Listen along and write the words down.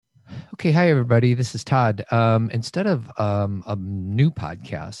Okay, hi everybody. This is Todd. Instead of a new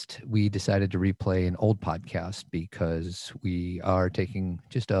podcast, we decided to replay an old podcast because we are taking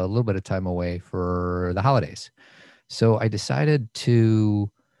just a little bit of time away for the holidays. So I decided to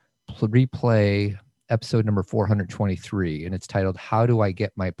replay episode number 423, and it's titled "How Do I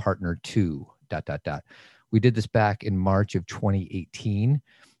Get My Partner to?" We did this back in March of 2018,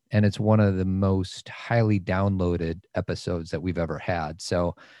 and it's one of the most highly downloaded episodes that we've ever had.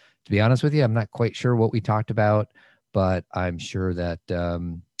 So to be honest with you, I'm not quite sure what we talked about, but I'm sure that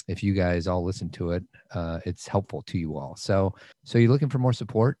if you guys all listen to it, it's helpful to you all. So you're looking for more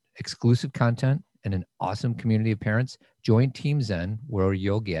support, exclusive content, and an awesome community of parents? Join Team Zen, where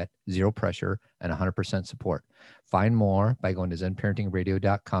you'll get zero pressure and 100% support. Find more by going to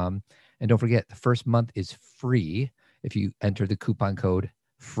zenparentingradio.com. And don't forget, the first month is free if you enter the coupon code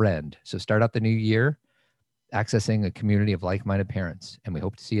FRIEND. So start out the new year accessing a community of like-minded parents, and we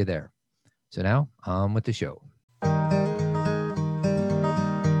hope to see you there. So now, on with the show.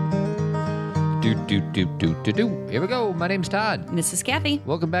 Here we go. My name's Todd. And this is Kathy.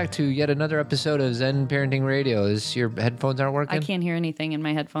 Welcome back to yet another episode of Zen Parenting Radio. Your headphones aren't working? I can't hear anything in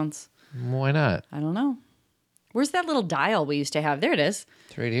my headphones. Why not? I don't know. Where's that little dial we used to have? There it is.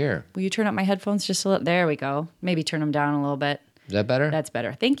 It's right here. Will you turn up my headphones just a little? There we go. Maybe turn them down a little bit. Is that better? That's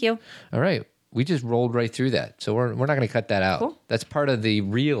better. Thank you. All right. We just rolled right through that. So we're not going to cut that out. Cool. That's part of the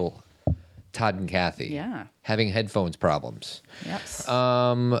real Todd and Kathy. Yeah. Having headphones problems. Yes.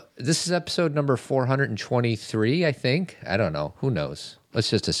 This is episode number 423, I think. I don't know. Who knows? Let's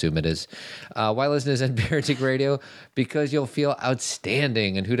just assume it is. Why listen to Zen Parenting Radio? Because you'll feel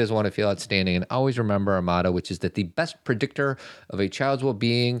outstanding. And who doesn't want to feel outstanding? And always remember our motto, which is that the best predictor of a child's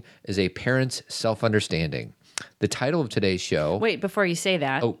well-being is a parent's self-understanding. The title of today's show... Wait, before you say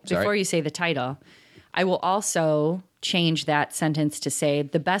that, before you say the title, I will also change that sentence to say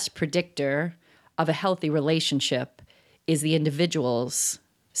the best predictor of a healthy relationship is the individual's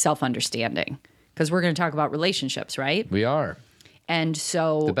self-understanding. Because we're going to talk about relationships, right? We are. And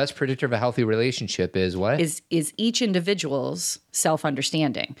so... The best predictor of a healthy relationship is what? Is each individual's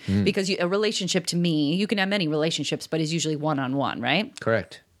self-understanding. Because a relationship to me, you can have many relationships, but is usually one-on-one, right?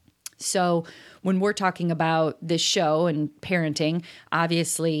 Correct. So when we're talking about this show and parenting,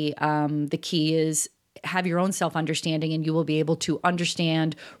 obviously the key is have your own self-understanding, and you will be able to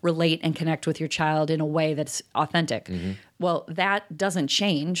understand, relate, and connect with your child in a way that's authentic. Mm-hmm. Well, that doesn't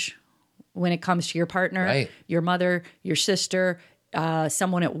change when it comes to your partner, right, your mother, your sister,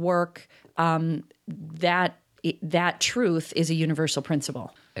 someone at work. That truth is a universal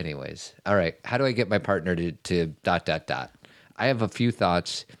principle. Anyways, all right. How do I get my partner to ... I have a few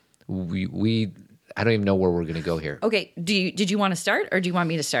thoughts. I don't even know where we're going to go here. Okay. Did you want to start, or do you want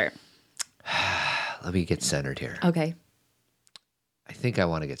me to start? Let me get centered here. Okay. I think I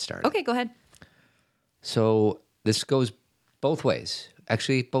want to get started. Okay, go ahead. So this goes both ways.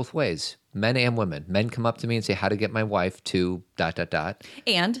 Actually, both ways. Men and women. Men come up to me and say, how to get my wife to ...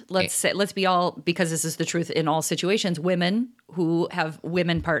 And let's be all, because this is the truth in all situations, women who have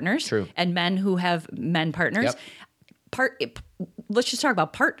women partners. True. And men who have men partners. Yep. Let's just talk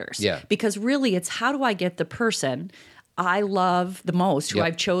about partners. Yeah. Because really it's how do I get the person I love the most, who Yep.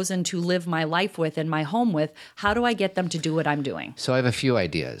 I've chosen to live my life with and my home with, how do I get them to do what I'm doing? So I have a few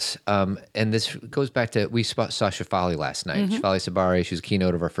ideas. And this goes back to, we saw Shefali last night. Mm-hmm. Shefali Sabari, she was a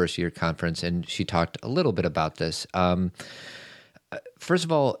keynote of our first year conference, and she talked a little bit about this. First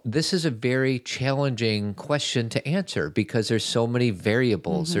of all, this is a very challenging question to answer because there's so many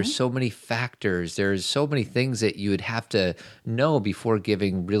variables, Mm-hmm. there's so many factors, there's so many things that you would have to know before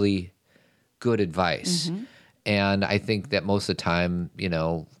giving really good advice. Mm-hmm. And I think that most of the time,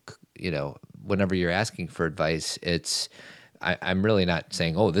 whenever you're asking for advice, I'm really not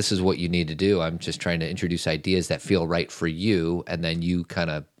saying, oh, this is what you need to do. I'm just trying to introduce ideas that feel right for you, and then you kind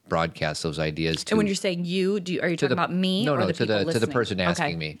of broadcast those ideas to. And when you're saying you, are you talking about me? No, or the to people the listening? person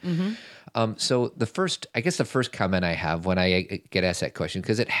asking me. Mm-hmm. So the first comment I have when I get asked that question,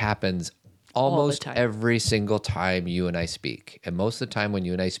 because it happens almost every single time you and I speak. And most of the time when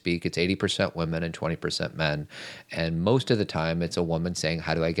you and I speak, it's 80% women and 20% men. And most of the time it's a woman saying,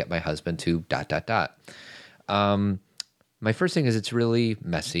 how do I get my husband to ... My first thing is it's really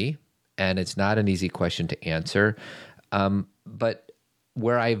messy and it's not an easy question to answer. But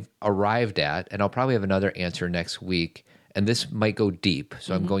where I've arrived at, and I'll probably have another answer next week, and this might go deep,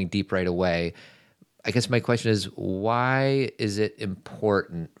 so I'm going deep right away. I guess my question is, why is it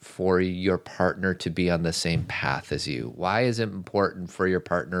important for your partner to be on the same path as you? Why is it important for your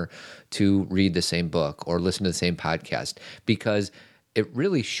partner to read the same book or listen to the same podcast? Because it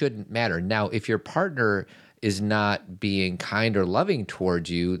really shouldn't matter. Now, if your partner is not being kind or loving towards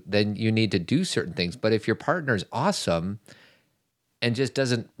you, then you need to do certain things. But if your partner's awesome and just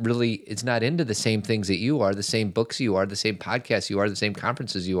doesn't really, it's not into the same things that you are, the same books you are, the same podcasts you are, the same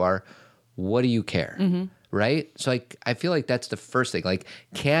conferences you are, what do you care? Right? So I feel like that's the first thing. Like,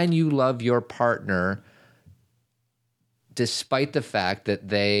 can you love your partner despite the fact that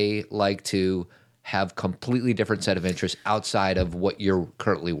they like to have completely different set of interests outside of what you're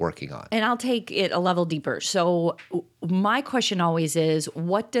currently working on? And I'll take it a level deeper. So my question always is,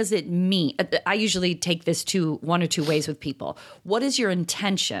 what does it mean? I usually take this one or two ways with people. What is your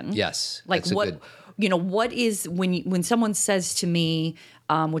intention? Yes. Like what is when someone says to me,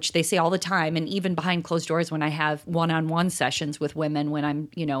 which they say all the time, and even behind closed doors when I have one-on-one sessions with women, when I'm,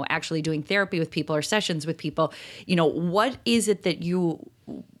 actually doing therapy with people or sessions with people, what is it that you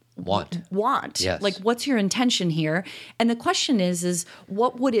want? Yes. Like, what's your intention here? And the question is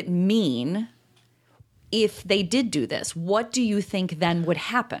what would it mean if they did do this? What do you think then would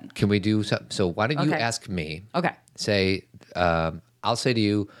happen? Can we do something? So why don't you ask me? Okay. Say, I'll say to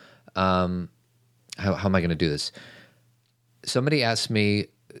you, how am I going to do this? Somebody asked me,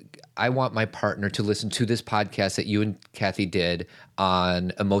 I want my partner to listen to this podcast that you and Kathy did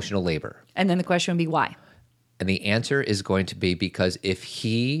on emotional labor. And then the question would be why? And the answer is going to be because if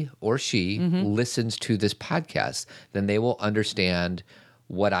he or she listens to this podcast, then they will understand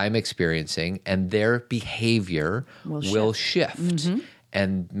what I'm experiencing and their behavior will shift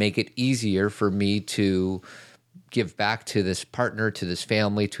and make it easier for me to give back to this partner, to this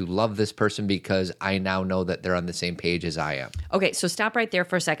family, to love this person because I now know that they're on the same page as I am. Okay, so stop right there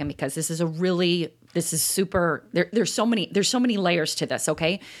for a second because this is super, there's so many layers to this,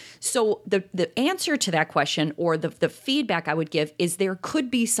 okay? So the answer to that question or the feedback I would give is there could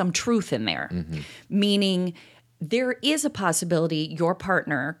be some truth in there, meaning there is a possibility your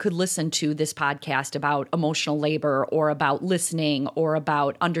partner could listen to this podcast about emotional labor or about listening or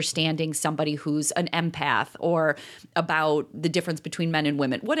about understanding somebody who's an empath or about the difference between men and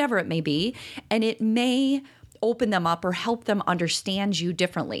women, whatever it may be. And it may open them up or help them understand you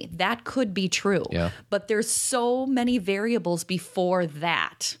differently. That could be true. Yeah. But there's so many variables before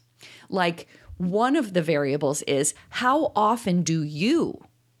that. Like, one of the variables is, how often do you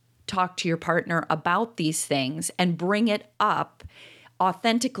talk to your partner about these things and bring it up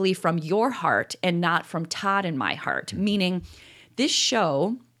authentically from your heart and not from Todd and my heart? Meaning, this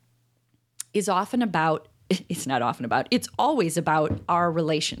show is it's always about our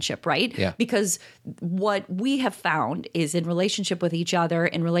relationship, right? Yeah. Because what we have found is in relationship with each other,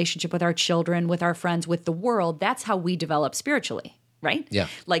 in relationship with our children, with our friends, with the world, that's how we develop spiritually, right? Yeah.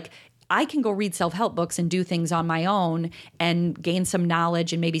 Like, I can go read self-help books and do things on my own and gain some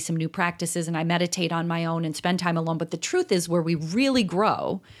knowledge and maybe some new practices, and I meditate on my own and spend time alone. But the truth is, where we really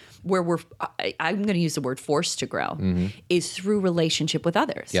grow, where I'm going to use the word forced to grow, is through relationship with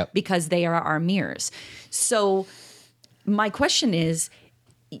others, because they are our mirrors. So my question is,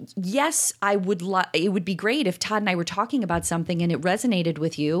 yes, it would be great if Todd and I were talking about something and it resonated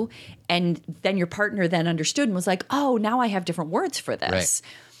with you, and then your partner then understood and was like, oh, now I have different words for this. Right.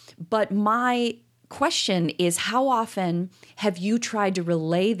 But my question is, how often have you tried to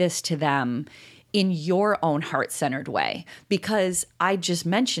relay this to them in your own heart-centered way? Because I just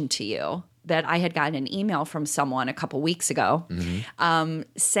mentioned to you that I had gotten an email from someone a couple weeks ago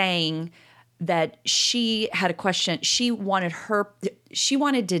saying that she had a question. She wanted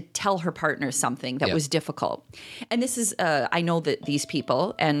to tell her partner something that was difficult. And this is, I know that these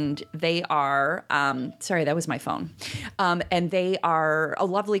people, and they are, sorry, that was my phone. And they are a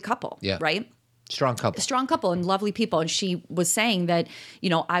lovely couple, right? Strong couple And lovely people. And she was saying that,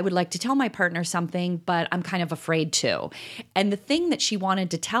 I would like to tell my partner something, but I'm kind of afraid to. And the thing that she wanted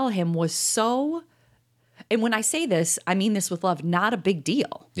to tell him was so, and when I say this, I mean this with love, not a big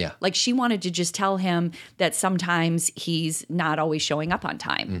deal. Yeah. Like, she wanted to just tell him that sometimes he's not always showing up on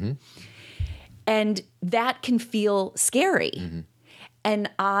time. And that can feel scary. And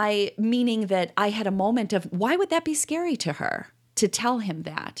meaning that I had a moment of, why would that be scary to her to tell him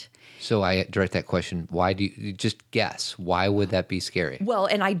that? So I direct that question. Why do you just guess? Why would that be scary? Well,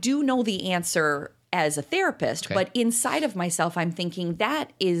 and I do know the answer as a therapist, but inside of myself, I'm thinking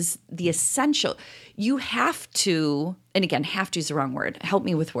that is the essential. You have to, and again, have to is the wrong word. Help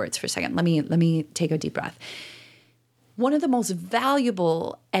me with words for a second. Let me take a deep breath. One of the most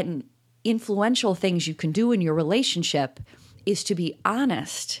valuable and influential things you can do in your relationship is to be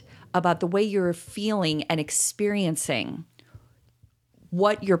honest about the way you're feeling and experiencing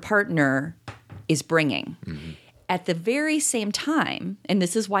what your partner is bringing. At the very same time, and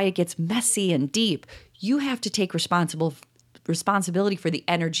this is why it gets messy and deep, you have to take responsibility for the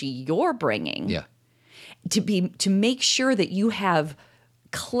energy you're bringing. Yeah. to make sure that you have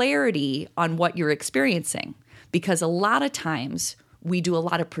clarity on what you're experiencing, because a lot of times we do a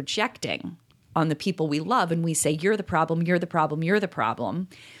lot of projecting on the people we love, and we say, you're the problem, you're the problem, you're the problem,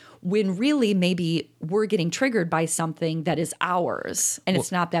 when really maybe we're getting triggered by something that is ours and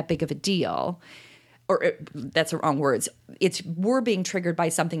it's not that big of a deal. Or that's the wrong words. We're being triggered by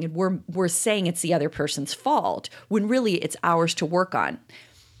something and we're saying it's the other person's fault when really it's ours to work on.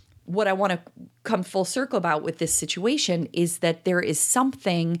 What I want to come full circle about with this situation is that there is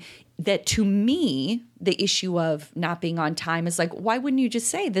something that, to me, the issue of not being on time is like, why wouldn't you just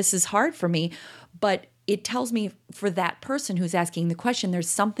say this is hard for me? But it tells me, for that person who's asking the question, there's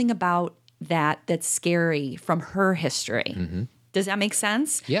something about that that's scary from her history. Mm-hmm. Does that make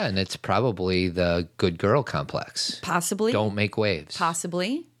sense? Yeah, and it's probably the good girl complex. Possibly. Don't make waves.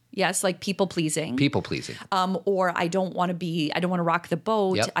 Possibly. Yes, like people pleasing. People pleasing. Or I don't want to rock the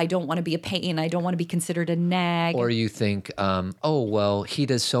boat. Yep. I don't want to be a pain. I don't want to be considered a nag. Or you think, oh, well, he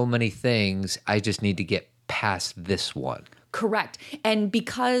does so many things. I just need to get past this one. Correct. And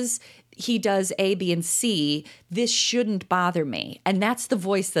because he does A, B, and C, this shouldn't bother me. And that's the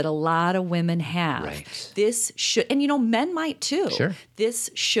voice that a lot of women have. Right. This should, and men might too. Sure. This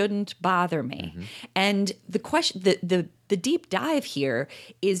shouldn't bother me. Mm-hmm. And the question, the deep dive here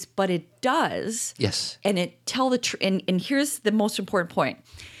is, but it does. Yes. And and here's the most important point.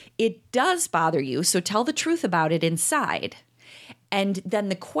 It does bother you, so tell the truth about it inside. And then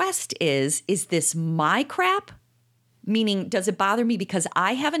the quest is this my crap? Meaning, does it bother me because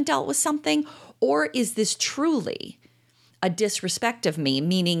I haven't dealt with something? Or is this truly a disrespect of me,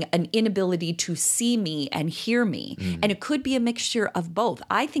 meaning an inability to see me and hear me? Mm. And it could be a mixture of both.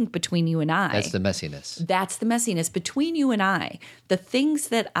 I think between you and I. That's the messiness. That's the messiness. Between you and I, the things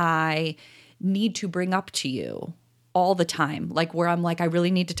that I need to bring up to you all the time, like where I'm like, I really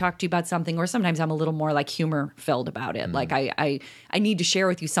need to talk to you about something, or sometimes I'm a little more like humor filled about it. Mm. Like I need to share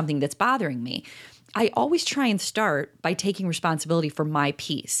with you something that's bothering me. I always try and start by taking responsibility for my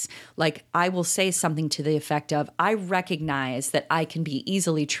piece. Like I will say something to the effect of, I recognize that I can be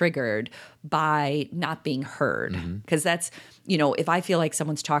easily triggered by not being heard. Because that's, if I feel like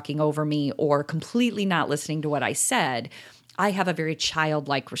someone's talking over me or completely not listening to what I said, I have a very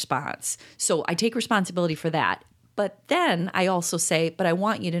childlike response. So I take responsibility for that. But then I also say, but I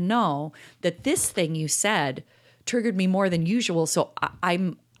want you to know that this thing you said triggered me more than usual. So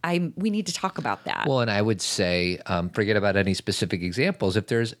we need to talk about that. Well, and I would say, forget about any specific examples. If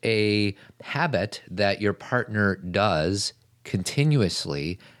there's a habit that your partner does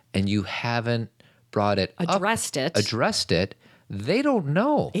continuously and you haven't brought it addressed it, they don't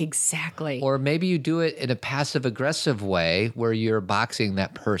know. Exactly. Or maybe you do it in a passive aggressive way where you're boxing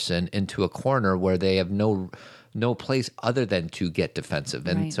that person into a corner where they have no place other than to get defensive.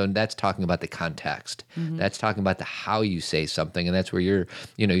 And right. So that's talking about the context. Mm-hmm. That's talking about the how you say something. And that's where you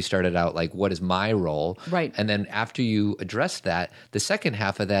started out like, what is my role? Right. And then after you address that, the second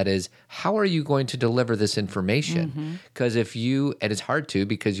half of that is, how are you going to deliver this information? Because and it's hard to,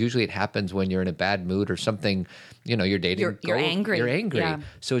 because usually it happens when you're in a bad mood or something, you're dating. You're angry. You're angry. Yeah.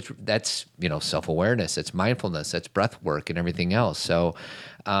 So that's, self-awareness, it's mindfulness, it's breath work and everything else. So,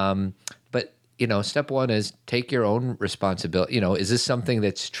 step one is take your own responsibility. Is this something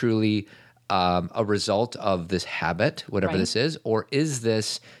that's truly a result of this habit, whatever right. this is, or is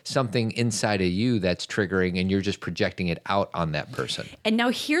this something inside of you that's triggering and you're just projecting it out on that person? And now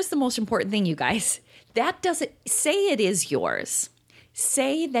here's the most important thing, you guys. That doesn't say it is yours.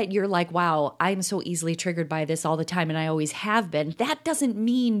 Say that you're like, wow, I'm so easily triggered by this all the time and I always have been. That doesn't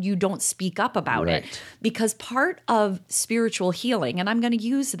mean you don't speak up about right. it. Because part of spiritual healing, and I'm going to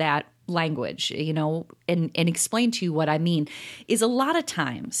use that language, and explain to you what I mean, is a lot of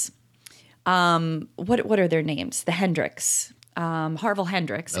times, what are their names? The Hendricks, Harville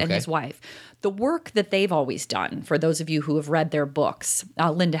Hendricks and his wife. The work that they've always done, for those of you who have read their books,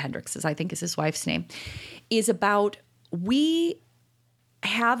 Linda Hendricks, I think is his wife's name, is about we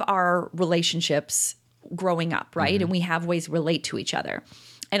have our relationships growing up, right? Mm-hmm. And we have ways to relate to each other.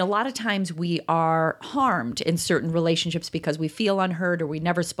 And a lot of times we are harmed in certain relationships because we feel unheard or we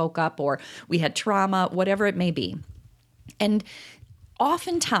never spoke up or we had trauma, whatever it may be. And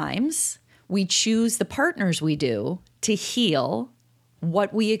oftentimes we choose the partners we do to heal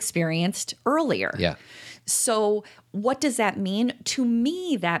what we experienced earlier. Yeah. So what does that mean? To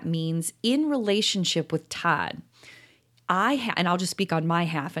me, that means in relationship with Todd, and I'll just speak on my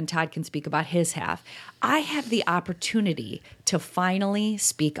half and Todd can speak about his half. I have the opportunity to finally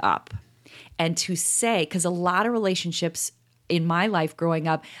speak up and to say, because a lot of relationships, in my life growing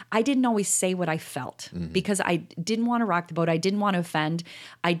up, I didn't always say what I felt because I didn't want to rock the boat. I didn't want to offend.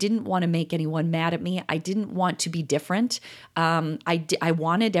 I didn't want to make anyone mad at me. I didn't want to be different. I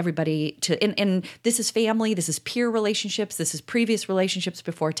wanted everybody to, and this is family, this is peer relationships, this is previous relationships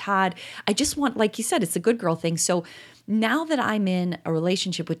before Todd. I just want, like you said, it's a good girl thing. So now that I'm in a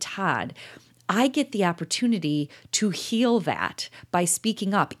relationship with Todd, I get the opportunity to heal that by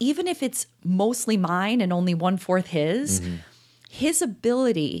speaking up, even if it's mostly mine and only 1/4 his. His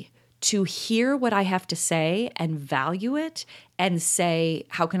ability to hear what I have to say and value it and say,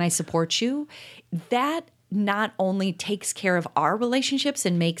 how can I support you? That not only takes care of our relationships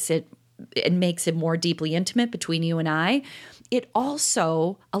and makes it more deeply intimate between you and I, it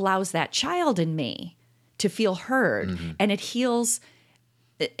also allows that child in me to feel heard, and it heals.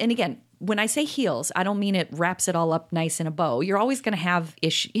 And again, when I say heals, I don't mean it wraps it all up nice in a bow. You're always going to have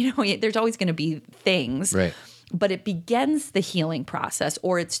issues, there's always going to be things, Right. But it begins the healing process,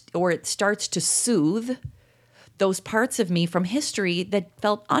 or it starts to soothe those parts of me from history that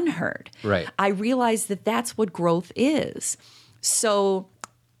felt unheard. Right. I realized that that's what growth is. So,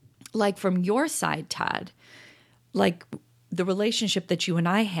 like from your side, Todd, like the relationship that you and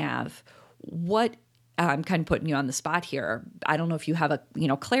I have, what I'm kind of putting you on the spot here. I don't know if you have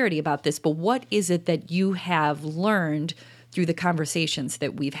clarity about this, but what is it that you have learned through the conversations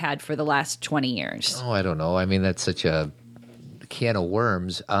that we've had for the last 20 years? Oh, I don't know. I mean, that's such a can of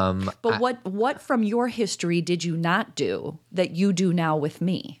worms. But what from your history did you not do that you do now with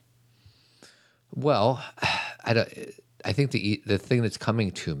me? Well, I think the thing that's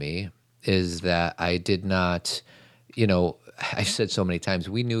coming to me is that I did not, I said so many times,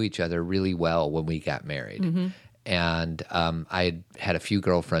 we knew each other really well when we got married. And I had a few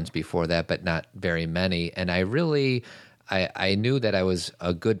girlfriends before that, but not very many. And I knew that I was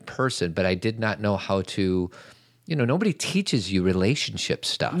a good person, but I did not know how to, nobody teaches you relationship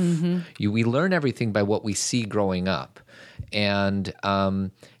stuff. We learn everything by what we see growing up. And,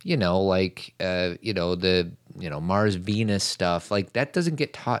 the Mars, Venus stuff, like that doesn't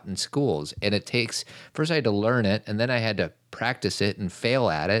get taught in schools. And it takes, first I had to learn it, and then I had to practice it and fail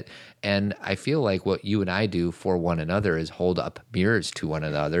at it. And I feel like what you and I do for one another is hold up mirrors to one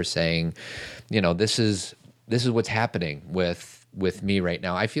another saying, this is what's happening with me right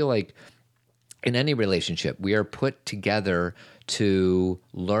now. I feel like in any relationship, we are put together to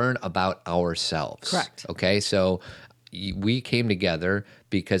learn about ourselves. Correct. Okay. So we came together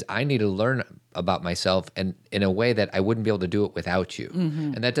because I need to learn about myself and in a way that I wouldn't be able to do it without you.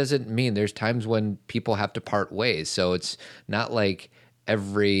 And that doesn't mean there's times when people have to part ways. So it's not like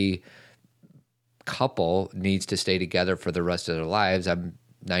every couple needs to stay together for the rest of their lives. I'm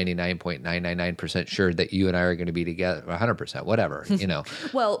 99.999% sure that you and I are going to be together 100%, whatever,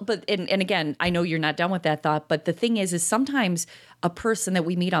 Well, but, and again, I know you're not done with that thought, but the thing is sometimes a person that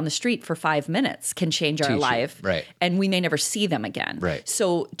we meet on the street for 5 minutes can change our life. Right. And we may never see them again. Right.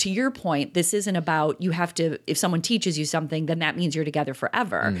 So to your point, this isn't about you have to, if someone teaches you something, then that means you're together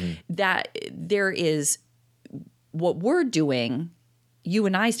forever. That there is what we're doing, you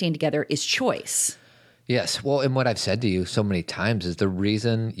and I staying together is choice. Yes. Well, and what I've said to you so many times is the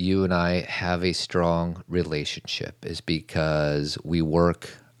reason you and I have a strong relationship is because we work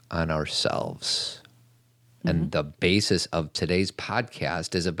on ourselves. And the basis of today's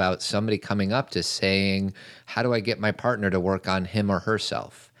podcast is about somebody coming up to saying, how do I get my partner to work on him or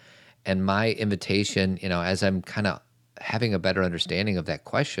herself? And my invitation, as I'm kind of having a better understanding of that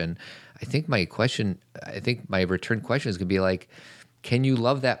question, I think my return question is going to be like, can you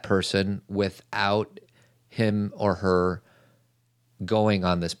love that person without him or her going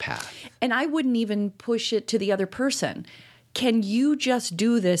on this path? And I wouldn't even push it to the other person. Can you just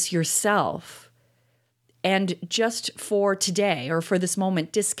do this yourself and just for today or for this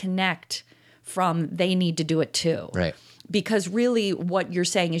moment disconnect from they need to do it too? Right. Because really what you're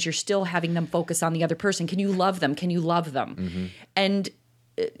saying is you're still having them focus on the other person. Can you love them? Can you love them? And,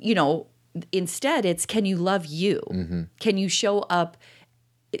 instead it's can you love you? Can you show up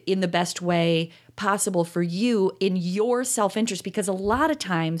in the best way possible for you in your self-interest? Because a lot of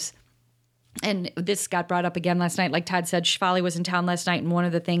times, and this got brought up again last night, like Todd said, Shefali was in town last night, and one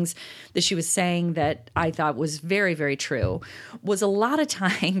of the things that she was saying that I thought was very, very true was a lot of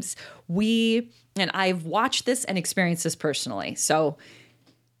times and I've watched this and experienced this personally. So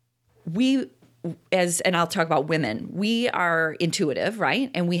and I'll talk about women, we are intuitive,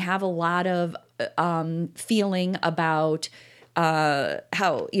 right? And we have a lot of feeling about how,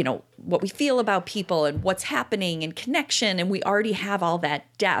 what we feel about people and what's happening and connection. And we already have all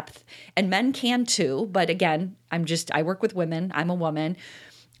that depth, and men can too. But again, I work with women. I'm a woman.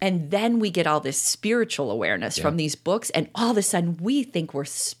 And then we get all this spiritual awareness from these books, and all of a sudden we think we're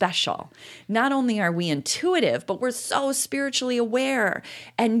special. Not only are we intuitive, but we're so spiritually aware.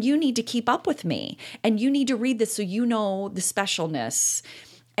 And you need to keep up with me. And you need to read this so you know the specialness.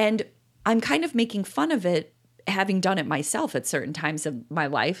 And I'm kind of making fun of it, having done it myself at certain times of my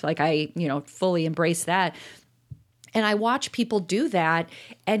life. Like I, fully embrace that. And I watch people do that,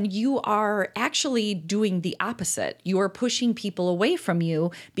 and you are actually doing the opposite. You are pushing people away from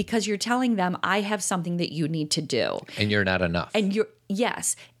you because you're telling them, I have something that you need to do. And you're not enough. And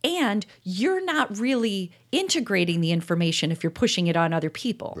and you're not really integrating the information if you're pushing it on other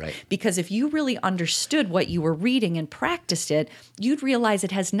people. Right. Because if you really understood what you were reading and practiced it, you'd realize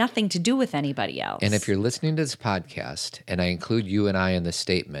it has nothing to do with anybody else. And if you're listening to this podcast, and I include you and I in the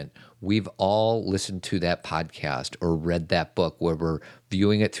statement, we've all listened to that podcast or read that book where we're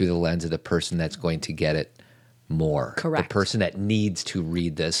viewing it through the lens of the person that's going to get it more. Correct. The person that needs to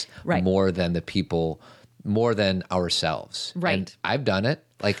read this Right. more than the people, more than ourselves. Right. And I've done it.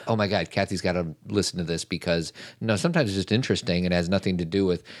 Like, oh my God, Kathy's got to listen to this because, sometimes it's just interesting and has nothing to do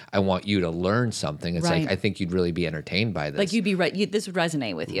with, I want you to learn something. It's Right. like, I think you'd really be entertained by this. like you'd be right, this would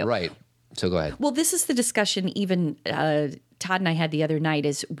resonate with you. Right. So go ahead. Well, this is the discussion even Todd and I had the other night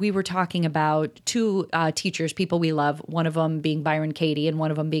is we were talking about two teachers, people we love, one of them being Byron Katie and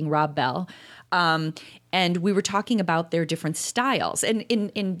one of them being Rob Bell. And we were talking about their different styles.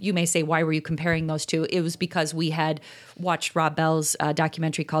 And you may say, why were you comparing those two? It was because we had watched Rob Bell's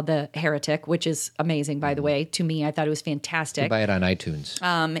documentary called The Heretic, which is amazing, by the way. To me, I thought it was fantastic. You buy it on iTunes.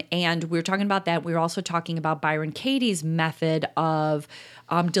 And we were talking about that. We were also talking about Byron Katie's method of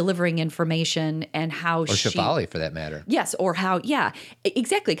delivering information and how Or Shefali, for that matter. Yes, or how,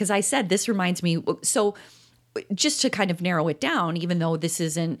 exactly. Because I said, this reminds me, so just to kind of narrow it down, even though this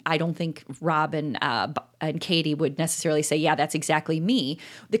isn't, I don't think Rob and Katie would necessarily say, yeah, that's exactly me.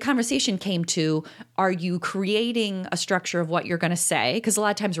 The conversation came to, are you creating a structure of what you're going to say? Because a lot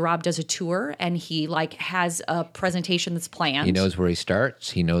of times Rob does a tour and he has a presentation that's planned. He knows where he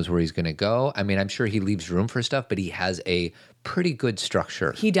starts. He knows where he's going to go. I mean, I'm sure he leaves room for stuff, but he has a pretty good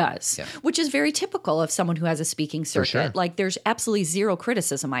structure. He does, which is very typical of someone who has a speaking circuit. Sure. Like there's absolutely zero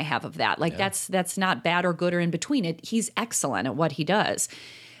criticism I have of that. Like that's not bad or good or in between it. He's excellent at what he does.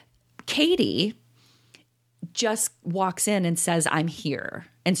 Katie just walks in and says, I'm here.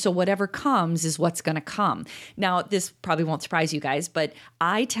 And so whatever comes is what's going to come. Now, this probably won't surprise you guys, but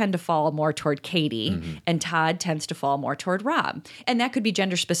I tend to fall more toward Katie and Todd tends to fall more toward Rob. And that could be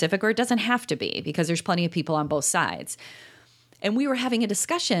gender specific or it doesn't have to be because there's plenty of people on both sides. And we were having a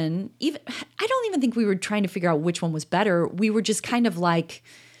discussion. I don't even think we were trying to figure out which one was better. We were just kind of like,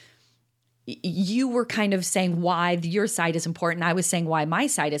 you were kind of saying why your side is important. I was saying why my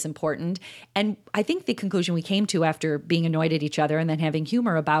side is important. And I think the conclusion we came to after being annoyed at each other and then having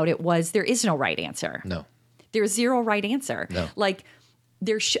humor about it was there is no right answer. No. There's zero right answer. No. Like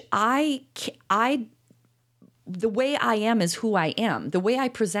the way I am is who I am. The way I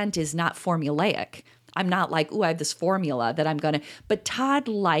present is not formulaic. I'm not like, I have this formula that I'm going to, but Todd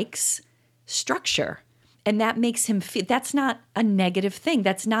likes structure and that makes him feel, that's not a negative thing.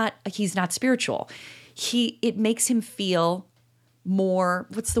 He's not spiritual. It makes him feel more,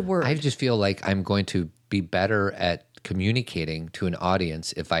 what's the word? I just feel like I'm going to be better at communicating to an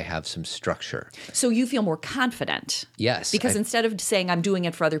audience if I have some structure. So you feel more confident. Yes. Because instead of saying I'm doing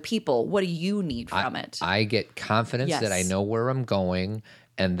it for other people, what do you need from it? I get confidence that I know where I'm going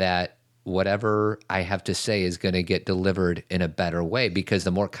and that whatever I have to say is going to get delivered in a better way because the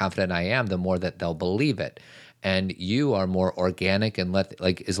more confident I am, the more that they'll believe it. And you are more organic and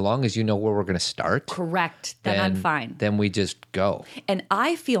as long as you know where we're going to start. Correct. Then I'm fine. Then we just go. And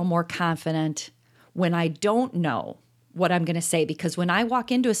I feel more confident when I don't know what I'm going to say because when I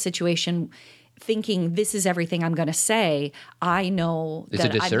walk into a situation thinking this is everything I'm going to say, I know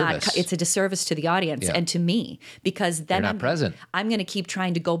that it's a disservice to the audience and to me because then You're not present. I'm going to keep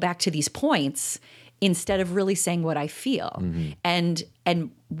trying to go back to these points instead of really saying what I feel. And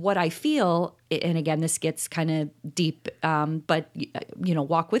what I feel, and again, this gets kind of deep, but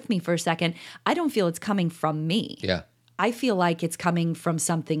walk with me for a second. I don't feel it's coming from me. Yeah. I feel like it's coming from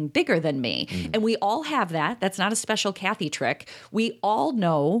something bigger than me. And we all have that. That's not a special Kathy trick. We all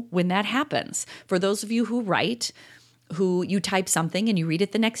know when that happens. For those of you who write, who you type something and you read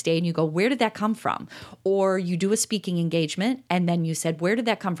it the next day and you go, where did that come from? Or you do a speaking engagement and then you said, where did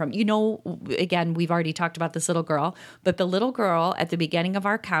that come from? Again, we've already talked about this little girl, but the little girl at the beginning of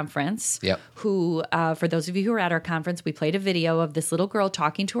our conference, who, for those of you who are at our conference, we played a video of this little girl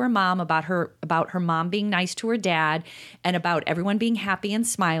talking to her mom about her mom being nice to her dad and about everyone being happy and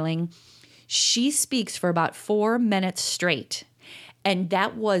smiling. She speaks for about 4 minutes straight. And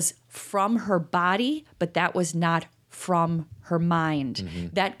that was from her body, but that was not from her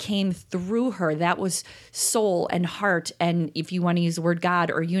mind. That came through her. That was soul and heart. And if you want to use the word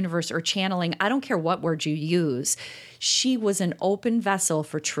God or universe or channeling, I don't care what word you use. She was an open vessel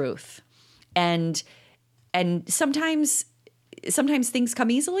for truth. And sometimes things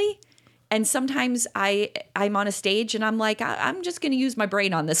come easily. And sometimes I'm on a stage and I'm like, I'm just going to use my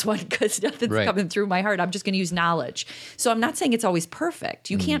brain on this one because nothing's coming through my heart. I'm just going to use knowledge. So I'm not saying it's always perfect.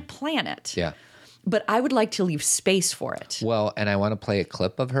 You can't plan it. Yeah. But I would like to leave space for it. Well, and I want to play a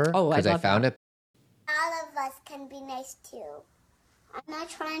clip of her because I found it. All of us can be nice too. I'm not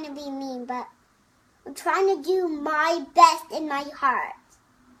trying to be mean, but I'm trying to do my best in my heart.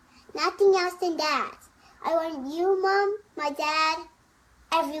 Nothing else than that. I want you, Mom, my dad,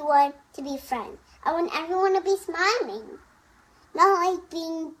 everyone to be friends. I want everyone to be smiling, not like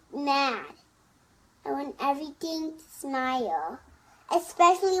being mad. I want everything to smile.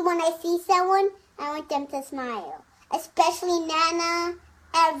 Especially when I see someone, I want them to smile. Especially Nana,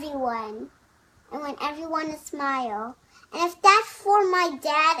 everyone. I want everyone to smile. And if that's for my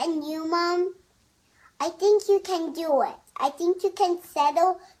dad and you, Mom, I think you can do it. I think you can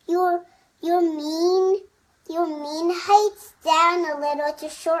settle your mean heights down a little to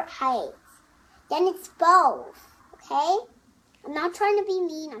short heights. Then it's both, okay? I'm not trying to be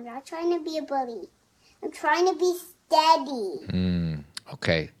mean. I'm not trying to be a bully. I'm trying to be steady.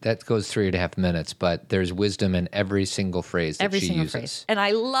 Okay, that goes 3.5 minutes, but there's wisdom in every single phrase that she uses. Phrase. And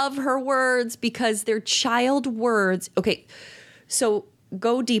I love her words because they're child words. Okay, so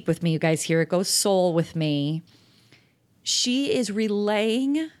go deep with me, you guys here. Go soul with me. She is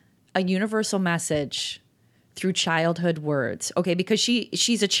relaying a universal message through childhood words, okay? Because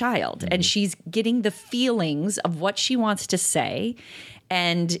she's a child and she's getting the feelings of what she wants to say,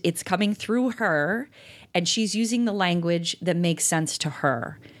 and it's coming through her, and she's using the language that makes sense to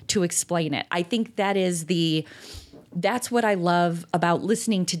her to explain it. I think that's what I love about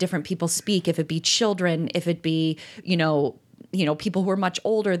listening to different people speak, if it be children, if it be, people who are much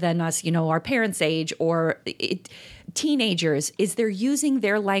older than us, our parents' age, or teenagers, is they're using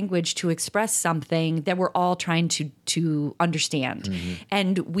their language to express something that we're all trying to understand.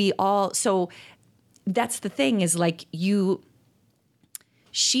 And so that's the thing is like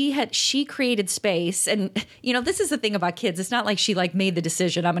she created space, and this is the thing about kids. It's not like she made the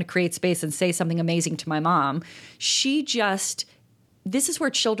decision, I'm going to create space and say something amazing to my mom. This is where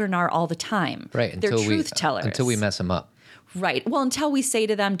children are all the time. Right. They're truth tellers. Until we mess them up. Right. Well, until we say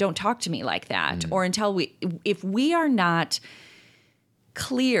to them, don't talk to me like that. Or if we are not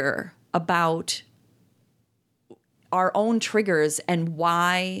clear about our own triggers and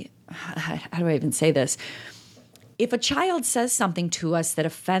why, how do I even say this? If a child says something to us that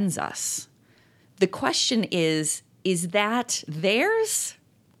offends us, the question is that theirs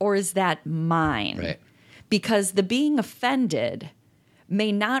or is that mine? Right. Because the being offended may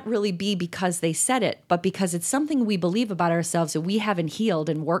not really be because they said it, but because it's something we believe about ourselves that we haven't healed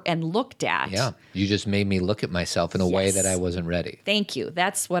and worked and looked at. Yeah. You just made me look at myself in a way that I wasn't ready. Thank you.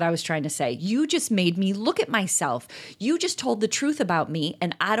 That's what I was trying to say. You just made me look at myself. You just told the truth about me,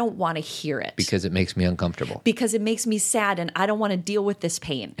 and I don't want to hear it. Because it makes me uncomfortable. Because it makes me sad, and I don't want to deal with this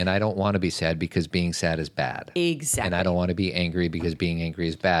pain. And I don't want to be sad because being sad is bad. Exactly. And I don't want to be angry because being angry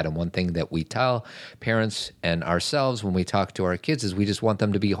is bad. And one thing that we tell parents and ourselves when we talk to our kids is we just want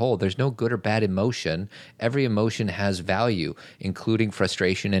them to be whole. There's no good or bad emotion. Every emotion has value, including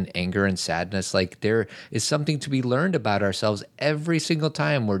frustration and anger and sadness. Like there is something to be learned about ourselves every single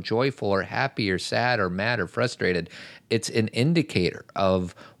time we're joyful or happy or sad or mad or frustrated. It's an indicator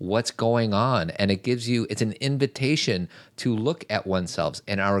of what's going on, and it's an invitation to look at oneself.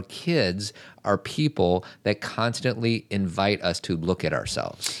 And our kids are people that constantly invite us to look at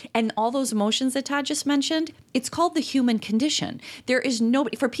ourselves. And all those emotions that Todd just mentioned, it's called the human condition. There is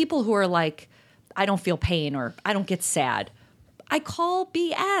nobody, for people who are like, I don't feel pain or I don't get sad, I call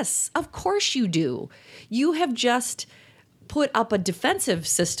BS. Of course you do. You have just put up a defensive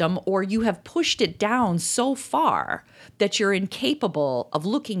system, or you have pushed it down so far that you're incapable of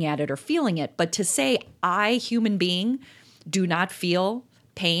looking at it or feeling it. But to say, I, human being, do not feel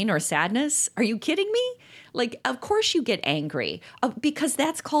pain or sadness, are you kidding me? Like, of course you get angry because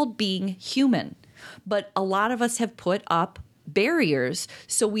that's called being human. But a lot of us have put up barriers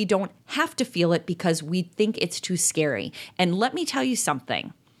so we don't have to feel it because we think it's too scary. And let me tell you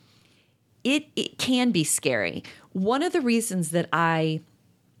something. It can be scary. One of the reasons that I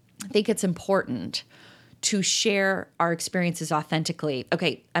think it's important to share our experiences authentically.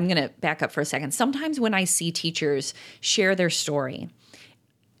 Okay, I'm going to back up for a second. Sometimes when I see teachers share their story,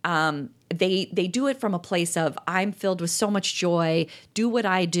 They do it from a place of, I'm filled with so much joy, do what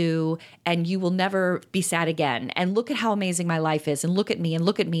I do, and you will never be sad again. And look at how amazing my life is, and look at me, and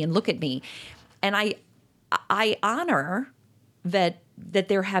look at me, and look at me. And I honor that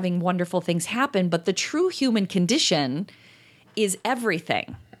they're having wonderful things happen, but the true human condition is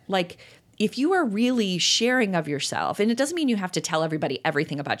everything. Like, if you are really sharing of yourself, and it doesn't mean you have to tell everybody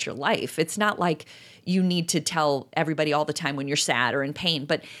everything about your life. It's not like you need to tell everybody all the time when you're sad or in pain,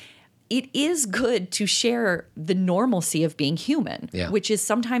 but it is good to share the normalcy of being human, which is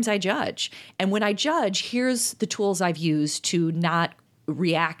sometimes I judge. And when I judge, here's the tools I've used to not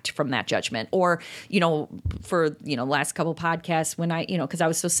react from that judgment. Or, for, last couple podcasts when because I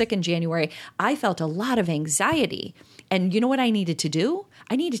was so sick in January, I felt a lot of anxiety. And you know what I needed to do?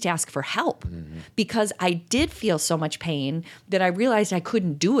 I needed to ask for help because I did feel so much pain that I realized I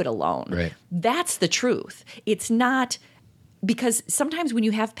couldn't do it alone. Right. That's the truth. It's not... Because sometimes when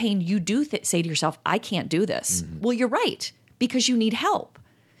you have pain, you do say to yourself, I can't do this. Well, you're right, because you need help.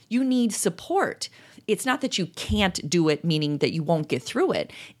 You need support. It's not that you can't do it, meaning that you won't get through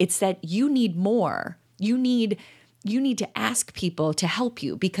it. It's that you need more. You need to ask people to help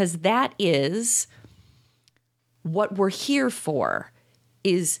you, because that is what we're here for,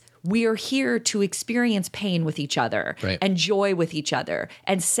 is we are here to experience pain with each other, and joy with each other,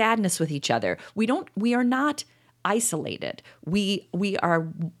 and sadness with each other. We are not isolated. We are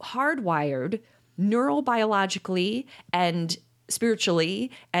hardwired neurobiologically and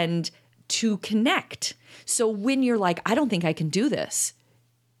spiritually and to connect. So when you're like, I don't think I can do this,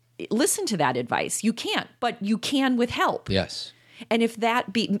 listen to that advice. You can't, but you can with help. Yes. And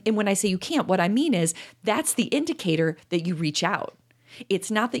and when I say you can't, what I mean is that's the indicator that you reach out.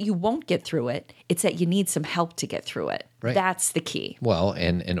 It's not that you won't get through it. It's that you need some help to get through it. Right. That's the key. Well,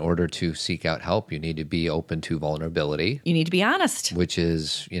 and in order to seek out help, you need to be open to vulnerability. You need to be honest. Which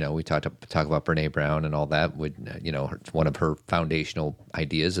is, we talk about Brene Brown and all that. One of her foundational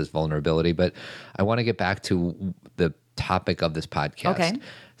ideas is vulnerability. But I want to get back to the topic of this podcast. Okay.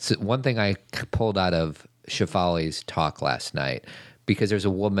 So one thing I pulled out of Shefali's talk last night, because there's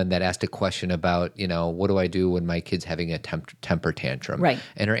a woman that asked a question about, what do I do when my kid's having a temper tantrum? Right.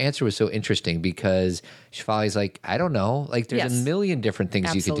 And her answer was so interesting because Shefali's like, I don't know. Like, there's a million different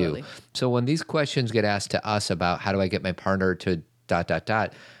things you could do. So when these questions get asked to us about how do I get my partner to ...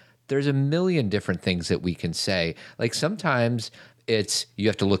 there's a million different things that we can say. Like, sometimes it's you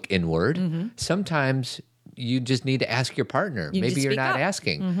have to look inward. Sometimes you just need to ask your partner. Maybe you're not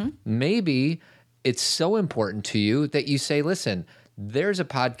asking. Maybe it's so important to you that you say, listen, there's a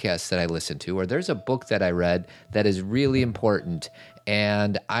podcast that I listen to, or there's a book that I read that is really important,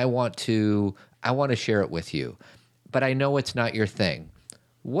 and I want to share it with you, but I know it's not your thing.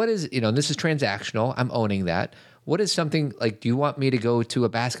 What is, this is transactional. I'm owning that. What is something like, do you want me to go to a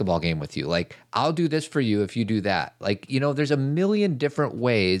basketball game with you? Like, I'll do this for you if you do that. Like, there's a million different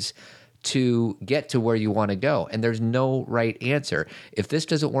ways to get to where you want to go. And there's no right answer. If this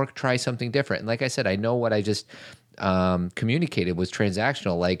doesn't work, try something different. And like I said, I know what I just communicated was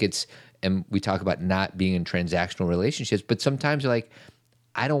transactional. And we talk about not being in transactional relationships, but sometimes you're like,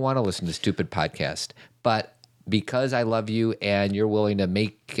 I don't want to listen to stupid podcast, but because I love you and you're willing to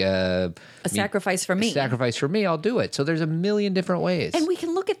make a sacrifice for me. I'll do it. So there's a million different ways. And we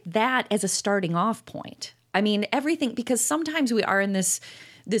can look at that as a starting off point. I mean, everything, because sometimes we are in this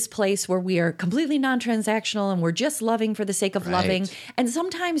place where we are completely non-transactional and we're just loving for the sake of loving. And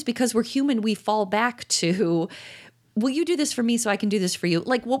sometimes because we're human, we fall back to, will you do this for me so I can do this for you?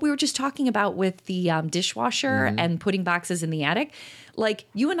 Like what we were just talking about with the dishwasher and putting boxes in the attic. Like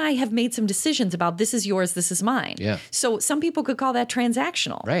you and I have made some decisions about this is yours, this is mine. Yeah. So some people could call that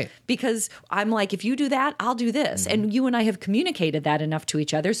transactional. Right. Because I'm like, if you do that, I'll do this. And you and I have communicated that enough to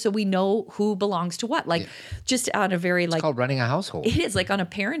each other so we know who belongs to what. Like just on a very it's called running a household. It is like on a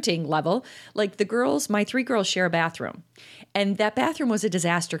parenting level. Like my 3 girls share a bathroom. And that bathroom was a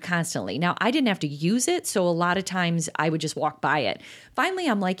disaster constantly. Now, I didn't have to use it, so a lot of times I would just walk by it. Finally,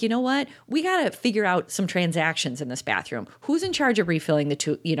 I'm like, you know what? We got to figure out some transactions in this bathroom. Who's in charge of refilling the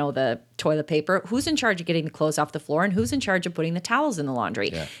toilet paper? Who's in charge of getting the clothes off the floor? And who's in charge of putting the towels in the laundry?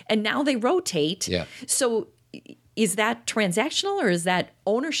 Yeah. And now they rotate. Yeah. So is that transactional or is that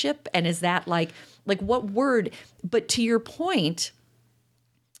ownership? And is that like what word? But to your point,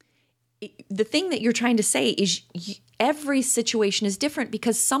 the thing that you're trying to say is every situation is different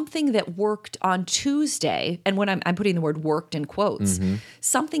because something that worked on Tuesday, and when I'm putting the word worked in quotes,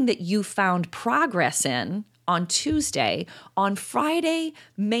 something that you found progress in on Tuesday, on Friday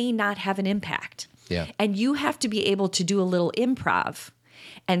may not have an impact. Yeah. And you have to be able to do a little improv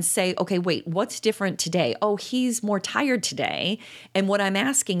and say, okay, wait, what's different today? Oh, he's more tired today. And what I'm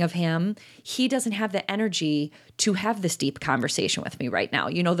asking of him, he doesn't have the energy to have this deep conversation with me right now.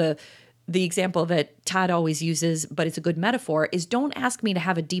 You know, the example that Todd always uses, but it's a good metaphor, is don't ask me to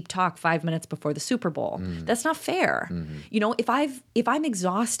have a deep talk 5 minutes before the Super Bowl. That's not fair. You know, if I'm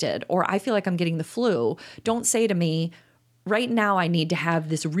exhausted or I feel like I'm getting the flu, don't say to me, right now I need to have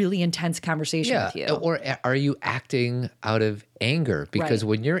this really intense conversation with you. Or are you acting out of anger? Because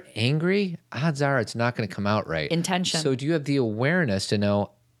when you're angry, odds are it's not going to come out right. Intention. So do you have the awareness to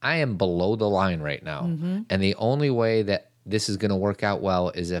know I am below the line right now? And the only way that this is going to work out well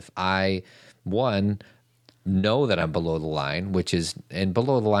is if I, one, know that I'm below the line, and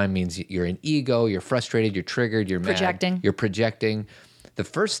below the line means you're in ego, you're frustrated, you're triggered, you're projecting. mad, you're projecting. The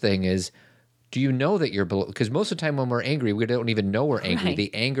first thing is, do you know that you're below? Because most of the time when we're angry, we don't even know we're angry. Right.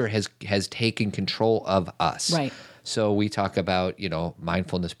 The anger has taken control of us. Right. So we talk about,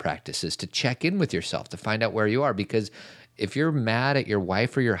 mindfulness practices to check in with yourself, to find out where you are. Because if you're mad at your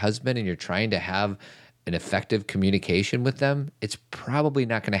wife or your husband and you're trying to have an effective communication with them, it's probably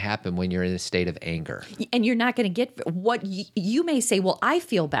not going to happen when you're in a state of anger. And you're not going to get what you may say, well, I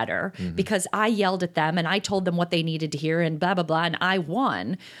feel better because I yelled at them and I told them what they needed to hear and blah, blah, blah, and I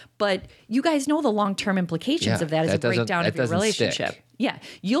won. But you guys know the long-term implications of that as a breakdown of your relationship. Stick. Yeah,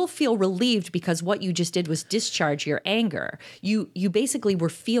 you'll feel relieved because what you just did was discharge your anger. You basically were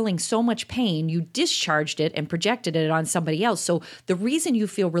feeling so much pain, you discharged it and projected it on somebody else. So the reason you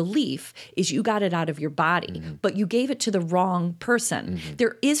feel relief is you got it out of your body, but you gave it to the wrong person.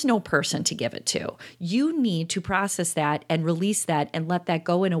 There is no person to give it to. You need to process that and release that and let that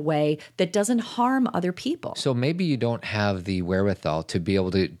go in a way that doesn't harm other people. So maybe you don't have the wherewithal to be able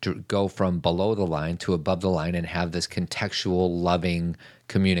to go from below the line to above the line and have this contextual, loving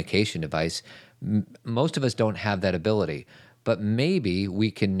communication device. Most of us don't have that ability, but maybe we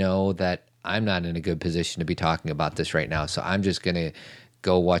can know that I'm not in a good position to be talking about this right now. So I'm just going to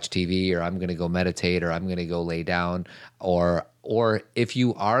go watch TV, or I'm going to go meditate, or I'm going to go lay down, or if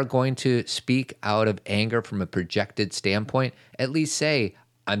you are going to speak out of anger from a projected standpoint, at least say,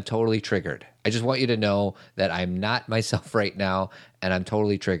 I'm totally triggered. I just want you to know that I'm not myself right now and I'm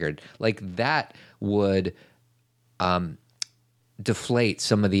totally triggered. Like that would deflate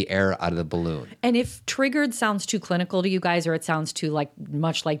some of the air out of the balloon. And if triggered sounds too clinical to you guys, or it sounds too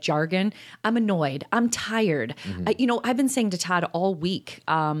much like jargon, I'm annoyed. I'm tired. I've been saying to Todd all week.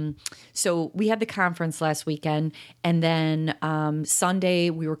 So we had the conference last weekend, and then Sunday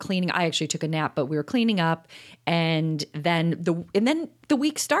we were cleaning. I actually took a nap, but we were cleaning up, and then the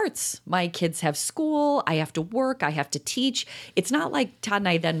week starts. My kids have school. I have to work. I have to teach. It's not like Todd and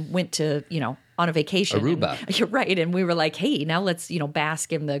I then went to on a vacation. Aruba. You're right. And we were like, hey, now let's,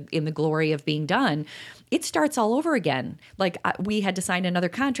 bask in the glory of being done. It starts all over again. Like we had to sign another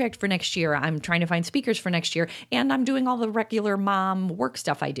contract for next year. I'm trying to find speakers for next year, and I'm doing all the regular mom work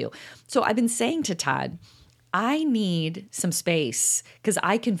stuff I do. So I've been saying to Todd, I need some space because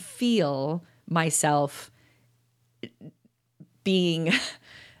I can feel myself being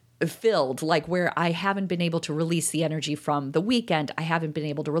filled, like where I haven't been able to release the energy from the weekend. I haven't been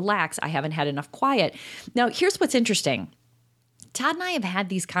able to relax. I haven't had enough quiet. Now, here's what's interesting. Todd and I have had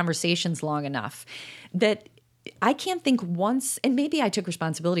these conversations long enough that I can't think once, and maybe I took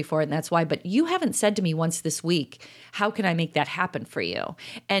responsibility for it and that's why, but you haven't said to me once this week, how can I make that happen for you?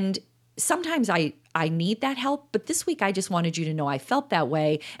 And sometimes I need that help, but this week I just wanted you to know I felt that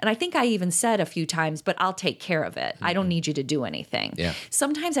way. And I think I even said a few times, but I'll take care of it. I don't need you to do anything. Yeah.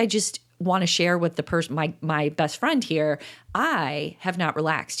 Sometimes I just want to share with the person, my best friend here, I have not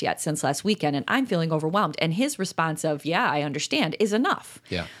relaxed yet since last weekend and I'm feeling overwhelmed. And his response of, yeah, I understand, is enough.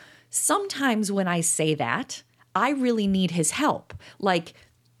 Yeah. Sometimes when I say that, I really need his help. Like,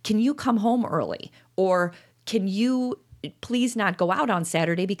 can you come home early? Or can you please not go out on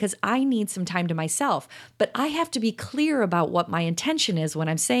Saturday because I need some time to myself. But I have to be clear about what my intention is when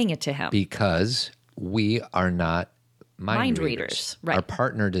I'm saying it to him. Because we are not mind readers. Right. Our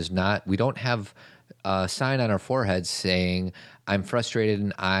partner does not. We don't have a sign on our forehead saying, I'm frustrated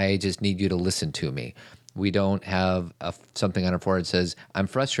and I just need you to listen to me. We don't have something on our forehead that says, I'm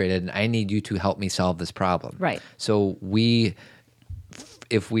frustrated and I need you to help me solve this problem. Right. So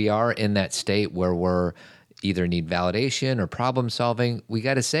if we are in that state where we're either need validation or problem solving, we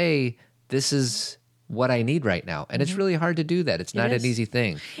got to say, this is what I need right now. And it's really hard to do that. It's not an easy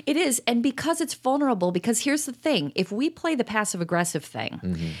thing. It is. And because it's vulnerable, because here's the thing, if we play the passive aggressive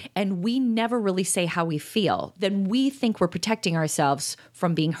thing and we never really say how we feel, then we think we're protecting ourselves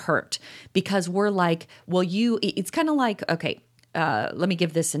from being hurt because we're like, well, it's kind of like, okay, let me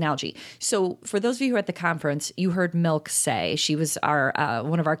give this analogy. So for those of you who are at the conference, you heard Milk say, she was our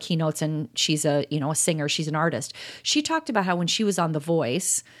one of our keynotes, and she's a singer, she's an artist. She talked about how when she was on The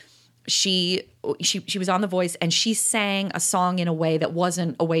Voice, she was on The Voice and she sang a song in a way that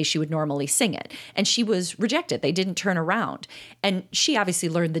wasn't a way she would normally sing it. And she was rejected. They didn't turn around. And she obviously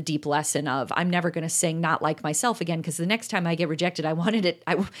learned the deep lesson of, I'm never going to sing not like myself again, because the next time I get rejected, I wanted it.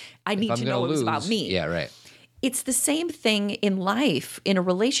 I need to know it was about me. Yeah, right. It's the same thing in life, in a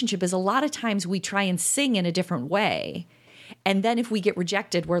relationship, is a lot of times we try and sing in a different way. And then if we get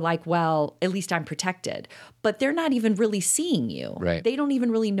rejected, we're like, well, at least I'm protected. But they're not even really seeing you. Right. They don't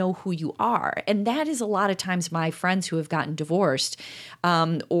even really know who you are. And that is a lot of times my friends who have gotten divorced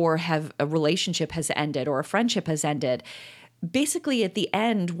or have a relationship has ended or a friendship has ended. Basically, at the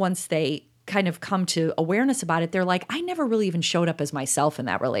end, once they kind of come to awareness about it, they're like, I never really even showed up as myself in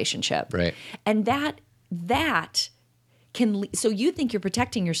that relationship. Right. And that can, so you think you're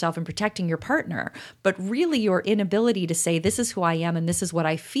protecting yourself and protecting your partner, but really your inability to say, this is who I am and this is what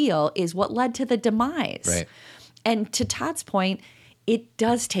I feel, is what led to the demise. Right. And to Todd's point, it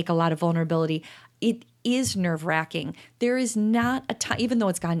does take a lot of vulnerability. It is nerve-wracking. There is not a time, even though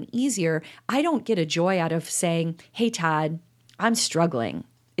it's gotten easier, I don't get a joy out of saying, hey, Todd, I'm struggling.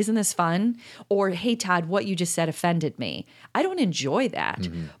 Isn't this fun? Or, hey, Todd, what you just said offended me. I don't enjoy that.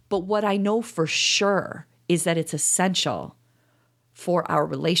 Mm-hmm. But what I know for sure is that it's essential for our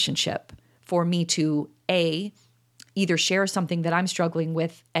relationship, for me to, A, either share something that I'm struggling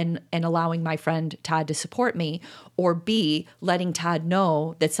with and allowing my friend Todd to support me, or B, letting Todd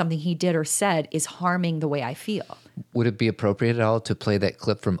know that something he did or said is harming the way I feel. Would it be appropriate at all to play that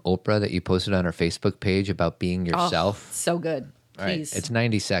clip from Oprah that you posted on our Facebook page about being yourself? Oh, so good. Please. Right. It's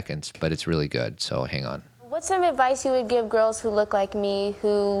 90 seconds, but it's really good. So hang on. What's some advice you would give girls who look like me,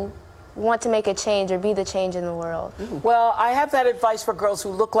 who want to make a change or be the change in the world? Well, I have that advice for girls who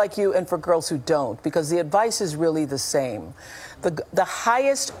look like you and for girls who don't, because the advice is really the same. The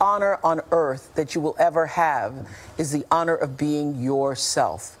highest honor on earth that you will ever have is the honor of being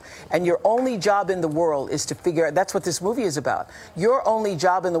yourself. And your only job in the world is to figure out, that's what this movie is about. Your only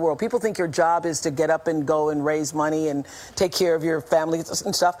job in the world. People think your job is to get up and go and raise money and take care of your family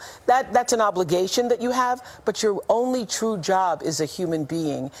and stuff. That's an obligation that you have, but your only true job as a human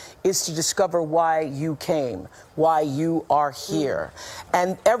being is to discover why you came, why you are here.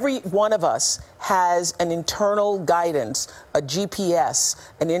 And every one of us has an internal guidance, a GPS,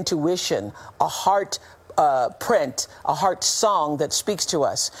 an intuition, a heart print, a heart song that speaks to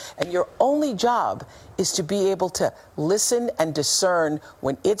us. And your only job is to be able to listen and discern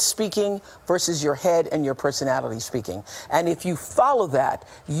when it's speaking versus your head and your personality speaking. And if you follow that,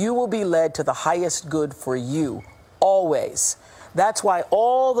 you will be led to the highest good for you, always. That's why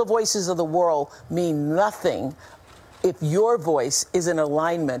all the voices of the world mean nothing if your voice is in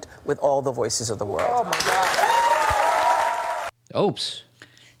alignment with all the voices of the world. Oh, my God. Oops.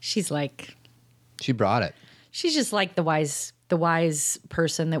 She's like... She brought it. She's just like the wise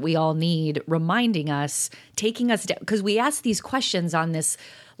person that we all need, reminding us, taking us down, because we ask these questions on this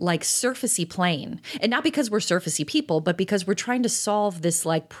like surfacey plane, and not because we're surfacey people, but because we're trying to solve this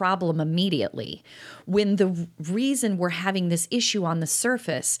like problem immediately, when the reason we're having this issue on the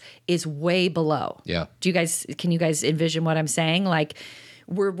surface is way below. Yeah. Can you guys envision what I'm saying? Like,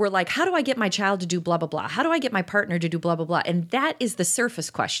 we're like, how do I get my child to do blah, blah, blah? How do I get my partner to do blah, blah, blah? And that is the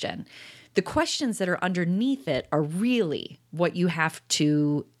surface question. The questions that are underneath it are really what you have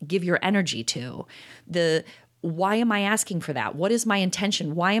to give your energy to. Why am I asking for that? What is my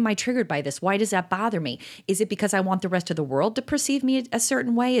intention? Why am I triggered by this? Why does that bother me? Is it because I want the rest of the world to perceive me a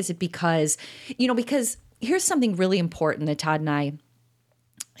certain way? Is it because here's something really important that Todd and I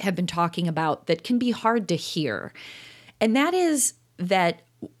have been talking about that can be hard to hear. And that is that,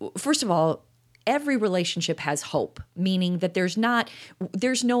 first of all, every relationship has hope, meaning that there's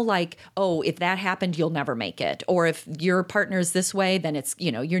no like, oh, if that happened, you'll never make it. Or if your partner's this way, then it's,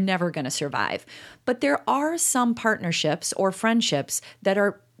 you're never going to survive. But there are some partnerships or friendships that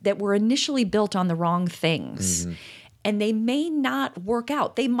were initially built on the wrong things. Mm-hmm. And they may not work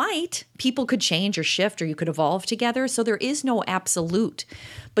out. They might. People could change or shift, or you could evolve together. So there is no absolute.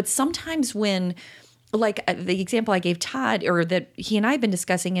 But sometimes when, like the example I gave Todd, or that he and I have been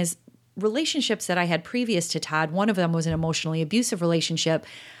discussing, is relationships that I had previous to Todd. One of them was an emotionally abusive relationship.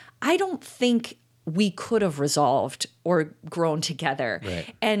 I don't think we could have resolved or grown together.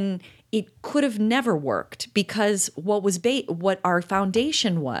 Right. And it could have never worked, because what our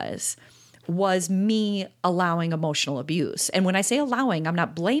foundation was me allowing emotional abuse. And when I say allowing, I'm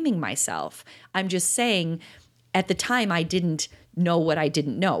not blaming myself. I'm just saying at the time I didn't know what I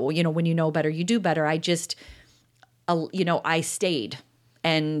didn't know. When you know better, you do better. I stayed.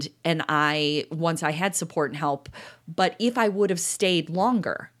 And once I had support and help, but if I would have stayed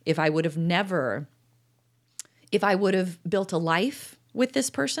longer, if I would have built a life with this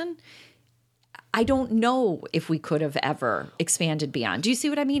person, I don't know if we could have ever expanded beyond. Do you see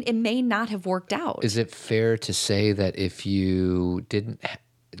what I mean? It may not have worked out. Is it fair to say that if you didn't,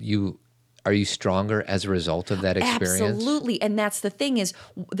 are you stronger as a result of that experience? Absolutely. And that's the thing is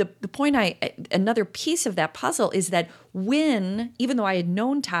the point another piece of that puzzle is that even though I had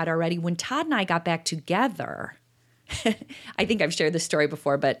known Todd already, when Todd and I got back together, I think I've shared this story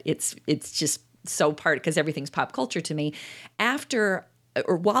before, but it's just so because everything's pop culture to me.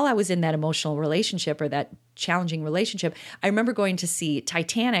 While I was in that emotional relationship or that challenging relationship, I remember going to see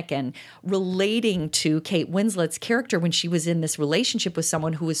Titanic and relating to Kate Winslet's character when she was in this relationship with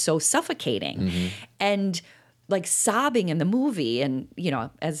someone who was so suffocating and like sobbing in the movie. And,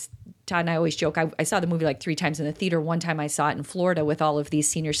 as Todd and I always joke, I saw the movie like 3 times in the theater. One time I saw it in Florida with all of these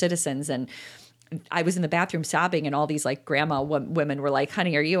senior citizens, and I was in the bathroom sobbing, and all these like grandma women were like,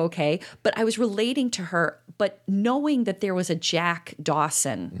 "Honey, are you okay?" But I was relating to her, but knowing that there was a Jack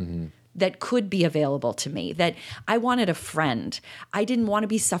Dawson that could be available to me, that I wanted a friend. I didn't want to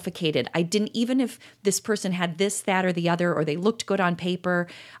be suffocated. I didn't, even if this person had this, that, or the other, or they looked good on paper,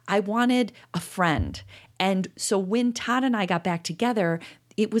 I wanted a friend. And so when Todd and I got back together,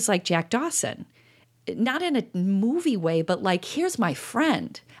 it was like Jack Dawson. Not in a movie way, but like, here's my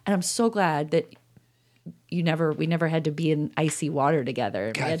friend. And I'm so glad that we never had to be in icy water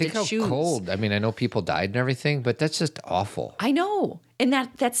together. God, I think how cold. I mean, I know people died and everything, but that's just awful. I know. And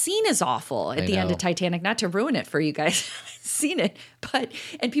that scene is awful at the end of Titanic. Not to ruin it for you guys. I've seen it.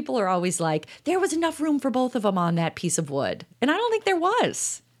 And people are always like, there was enough room for both of them on that piece of wood. And I don't think there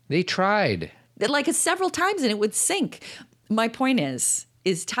was. They tried. Like several times and it would sink. My point is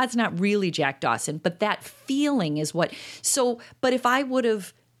Todd's not really Jack Dawson, but that feeling is what. So, but if I would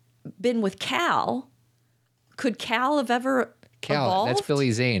have been with Cal, could Cal have ever evolved? That's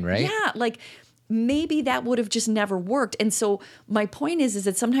Billy Zane, right? Yeah, like maybe that would have just never worked. And so my point is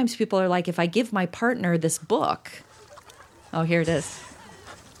that sometimes people are like, if I give my partner this book, oh, here it is.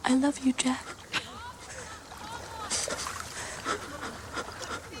 I love you, Jack.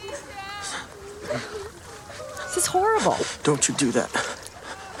 This is horrible. Don't you do that.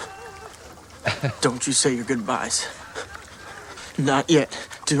 Don't you say your goodbyes. Not yet.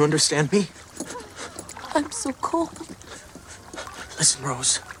 Do you understand me? I'm so cold. Listen,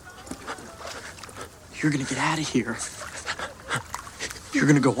 Rose. You're gonna get out of here. You're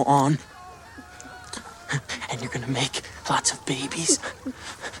gonna go on. And you're gonna make lots of babies.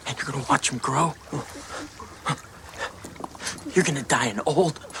 And you're gonna watch them grow. You're gonna die an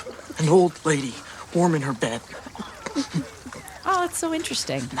old lady, warm in her bed. Oh, that's so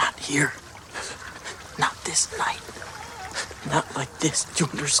interesting. Not here. Not this night. Not like this. Do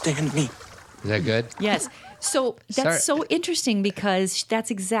you understand me? Is that good? Yes. So that's so interesting because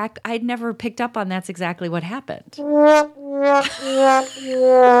I'd never picked up on that's exactly what happened. Welcome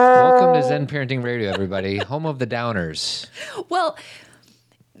to Zen Parenting Radio, everybody. Home of the downers. Well,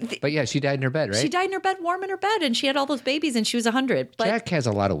 but yeah, she died in her bed, right? She died in her bed, warm in her bed, and she had all those babies, and she was 100. But Jack has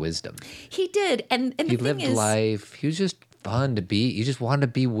a lot of wisdom. He did, and he lived life. He was just fun to be. You just wanted to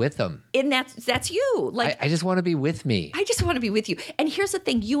be with him. And that's you. Like I just want to be with me. I just want to be with you. And here's the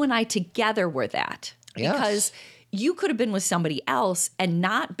thing: you and I together were that. Yes. Because you could have been with somebody else and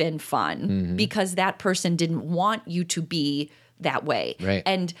not been fun because that person didn't want you to be that way. Right.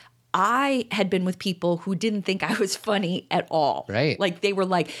 And I had been with people who didn't think I was funny at all. Right. Like they were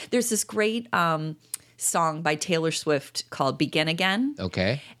like, there's this great song by Taylor Swift called Begin Again.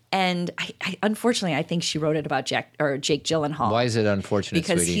 Okay. And I unfortunately, I think she wrote it about Jake Gyllenhaal. Why is it unfortunate,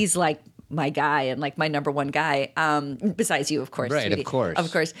 because sweetie? he's like my guy and like my number one guy, besides you, of course. Right, sweetie. of course.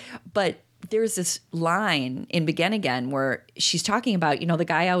 Of course. But there's this line in Begin Again where she's talking about, the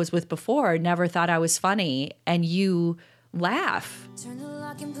guy I was with before never thought I was funny, and you laugh. Turn the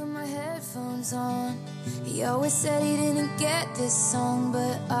lock and put my headphones on. He always said he didn't get this song,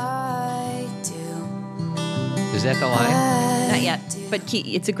 but I do. Is that the line? Not yet, but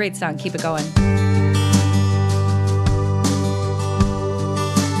it's a great song. Keep it going.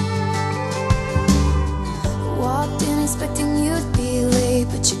 Walked in expecting you'd be late,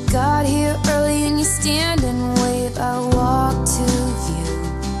 but you got here early and you stand and wave. I walk to you.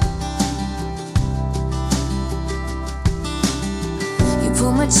 You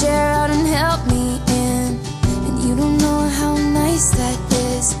pull my chair out and help me in, and you don't know how nice that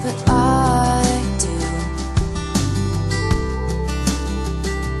is, but I do.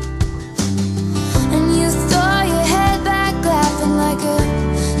 And you throw your head back laughing like a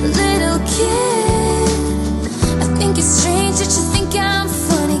little kid.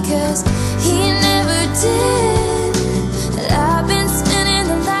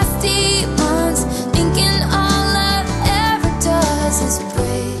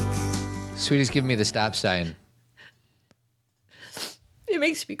 Sweetie's giving me the stop sign. It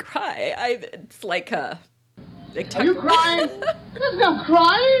makes me cry. It's like a. Are you crying? There's no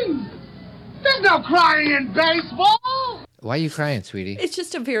crying. There's no crying in baseball. Why are you crying, sweetie? It's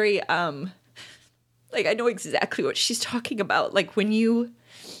just a very like I know exactly what she's talking about. Like when you,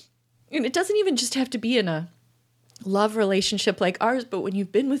 and it doesn't even just have to be in a love relationship like ours, but when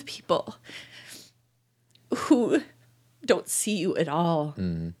you've been with people who don't see you at all,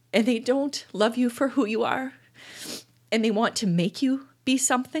 and they don't love you for who you are, and they want to make you be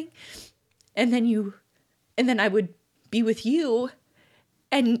something, and then I would be with you,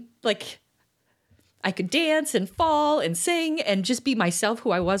 and like I could dance and fall and sing and just be myself, who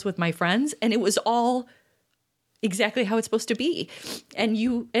I was with my friends, and it was all exactly how it's supposed to be. And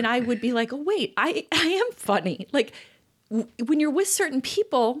I would be like, oh wait, I am funny. Like when you're with certain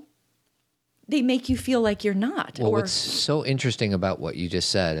people, they make you feel like you're not. Well, what's so interesting about what you just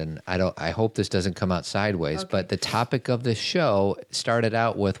said, and I hope this doesn't come out sideways, but the topic of this show started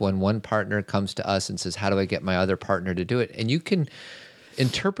out with when one partner comes to us and says, how do I get my other partner to do it? And you can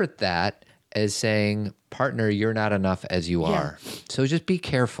interpret that as saying, partner, you're not enough as you are. So just be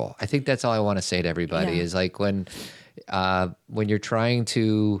careful. I think that's all I want to say to everybody is like when you're trying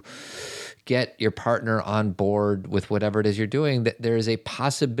to get your partner on board with whatever it is you're doing, that there is a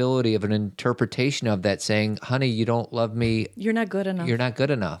possibility of an interpretation of that saying, honey, you don't love me. You're not good enough. You're not good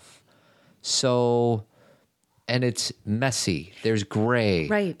enough. So, and it's messy. There's gray.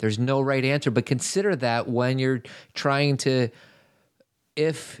 Right. There's no right answer. But consider that when you're trying to,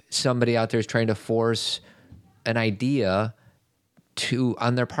 if somebody out there is trying to force an idea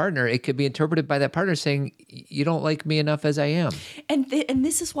on their partner, it could be interpreted by that partner saying, you don't like me enough as I am. And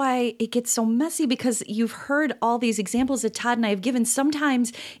this is why it gets so messy, because you've heard all these examples that Todd and I have given.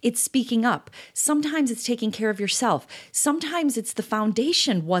 Sometimes it's speaking up. Sometimes it's taking care of yourself. Sometimes it's the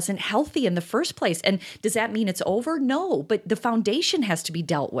foundation wasn't healthy in the first place. And does that mean it's over? No, but the foundation has to be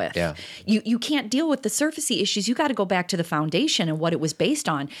dealt with. Yeah. You can't deal with the surfacey issues. You got to go back to the foundation and what it was based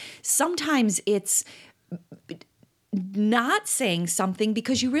on. Sometimes it's not saying something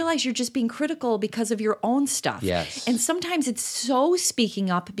because you realize you're just being critical because of your own stuff. Yes. And sometimes it's so speaking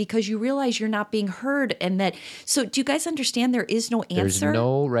up because you realize you're not being heard. And that, so do you guys understand there is no answer? There's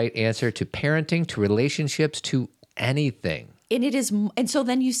no right answer to parenting, to relationships, to anything. And it is, and so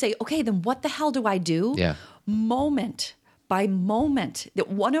then you say, okay, then what the hell do I do? Yeah. Moment by moment. That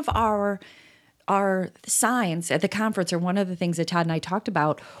one of our signs at the conference, or one of the things that Todd and I talked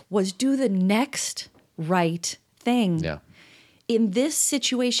about, was do the next right thing. Yeah. In this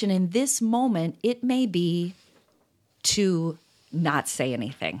situation, in this moment, it may be to not say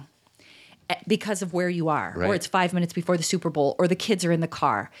anything because of where you are, right. Or it's 5 minutes before the Super Bowl, or the kids are in the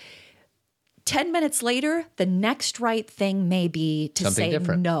car. 10 minutes later, the next right thing may be to something say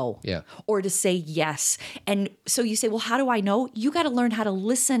different. No, or to say yes. And so you say, well, how do I know? You got to learn how to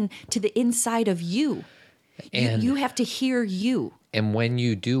listen to the inside of you. And you have to hear you. And when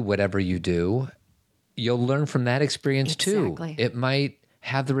you do whatever you do, you'll learn from that experience Exactly. too. It might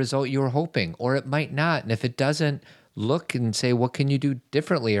have the result you were hoping, or it might not. And if it doesn't, look and say, what can you do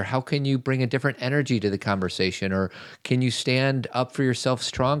differently? Or how can you bring a different energy to the conversation? Or can you stand up for yourself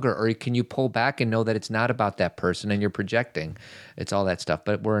stronger? Or can you pull back and know that it's not about that person and you're projecting? It's all that stuff.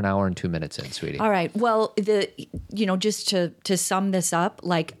 But we're an hour and 2 minutes in, sweetie. All right. Well, just to sum this up,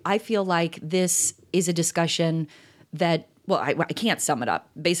 like, I feel like this is a discussion that, well, I can't sum it up.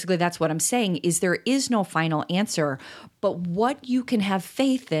 Basically, that's what I'm saying, is there is no final answer. But what you can have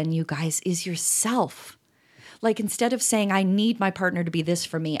faith in, you guys, is yourself. Like, instead of saying, I need my partner to be this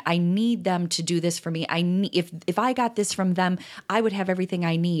for me, I need them to do this for me, if I got this from them, I would have everything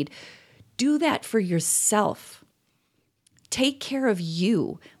I need. Do that for yourself. Take care of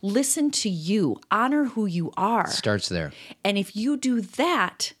you. Listen to you. Honor who you are. Starts there. And if you do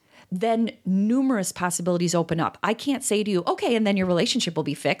that, then numerous possibilities open up. I can't say to you, okay, and then your relationship will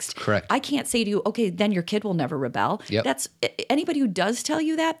be fixed. Correct. I can't say to you, okay, then your kid will never rebel. Yep. That's anybody who does tell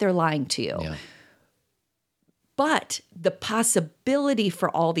you that, they're lying to you. Yeah. But the possibility for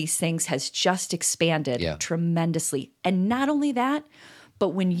all these things has just expanded tremendously. And not only that, but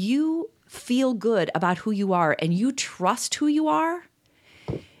when you feel good about who you are and you trust who you are,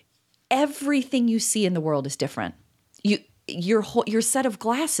 everything you see in the world is different. Your set of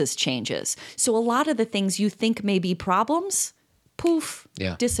glasses changes. So a lot of the things you think may be problems, poof,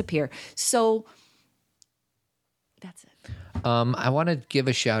 disappear. So that's it. I want to give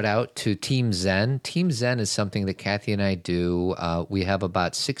a shout out to Team Zen. Team Zen is something that Kathy and I do. We have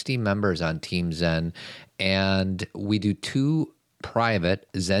about 60 members on Team Zen, and we do 2 private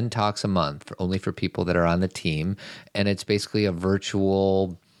Zen talks a month, only for people that are on the team. And it's basically a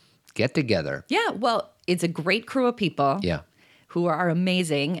virtual get together. Yeah, well, it's a great crew of people. Yeah. Who are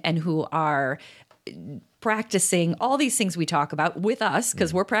amazing and who are practicing all these things we talk about with us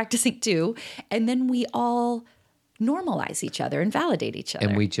because we're practicing too. And then we all normalize each other and validate each other.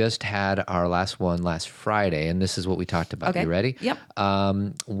 And we just had our last one last Friday, and this is what we talked about. Okay. You ready? Yep.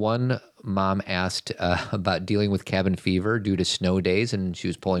 One mom asked about dealing with cabin fever due to snow days, and she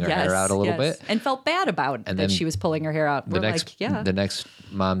was pulling her hair out a little bit. And felt bad about And that then she was pulling her hair out. We're like, yeah. The next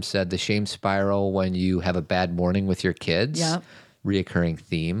mom said the shame spiral when you have a bad morning with your kids. Yeah. Reoccurring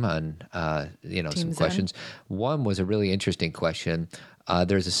theme on, some Team Zen. questions. One was a really interesting question.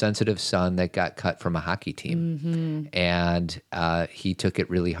 There's a sensitive son that got cut from a hockey team, and he took it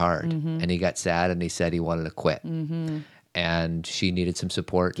really hard, and he got sad, and he said he wanted to quit, and she needed some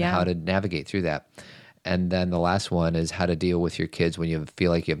support and how to navigate through that. And then the last one is how to deal with your kids when you feel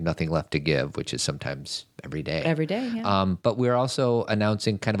like you have nothing left to give, which is sometimes every day. Every day, yeah. But we're also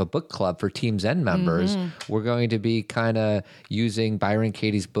announcing kind of a book club for Team Zen members. We're going to be kind of using Byron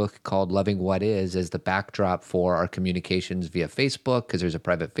Katie's book called Loving What Is as the backdrop for our communications via Facebook, because there's a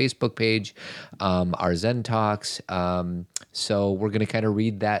private Facebook page, our Zen Talks. So we're going to kind of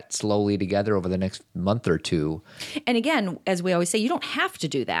read that slowly together over the next month or two. And again, as we always say, you don't have to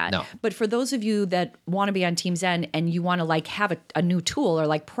do that. No. But for those of you that want to be on Team Zen and you want to like have a new tool or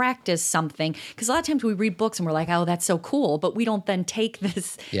like practice something, because a lot of times we read books and we're like, oh, that's so cool, but we don't then take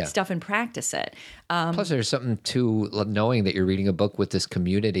this stuff and practice it. Plus, there's something to knowing that you're reading a book with this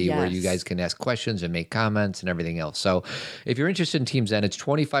community where you guys can ask questions and make comments and everything else. So if you're interested in Team Zen, it's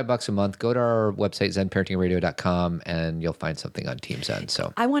 $25 a month. Go to our website, zenparentingradio.com, and you'll find something on Team Zen.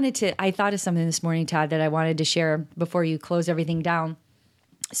 So I thought of something this morning, Todd, that I wanted to share before you close everything down.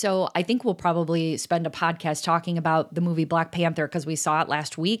 So I think we'll probably spend a podcast talking about the movie Black Panther because we saw it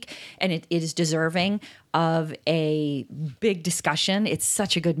last week, and it is deserving of a big discussion. It's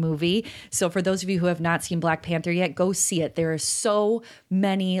such a good movie. So for those of you who have not seen Black Panther yet, go see it. There are so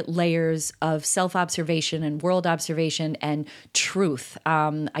many layers of self-observation and world observation and truth.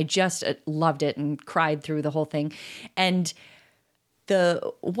 I just loved it and cried through the whole thing. And the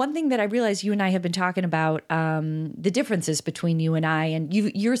one thing that I realized you and I have been talking about, the differences between you and I, and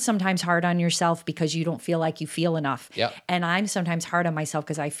you're sometimes hard on yourself because you don't feel like you feel enough. Yep. And I'm sometimes hard on myself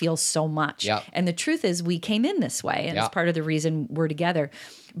because I feel so much. Yep. And the truth is we came in this way, and Yep. it's part of the reason we're together.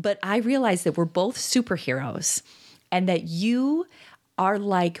 But I realized that we're both superheroes and that you are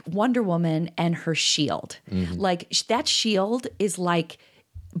like Wonder Woman and her shield. Like that shield is like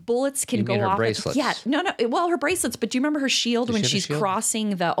bullets can You go mean her off. bracelets? Yeah, no. Well, her bracelets. But do you remember her shield Does when she have a she's shield? crossing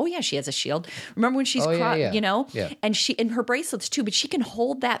the? Oh yeah, she has a shield. Remember when she's Yeah. Yeah. And she and her bracelets too. But she can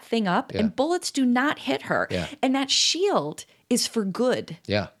hold that thing up, Yeah. and bullets do not hit her. Yeah. And that shield is for good.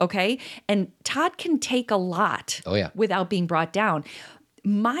 Yeah. Okay. And Todd can take a lot. Oh, yeah. Without being brought down.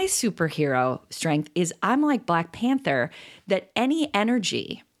 My superhero strength is I'm like Black Panther. That any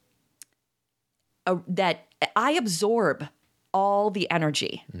energy that I absorb all the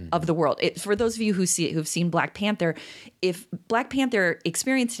energy of the world. For those of you who've seen Black Panther, if Black Panther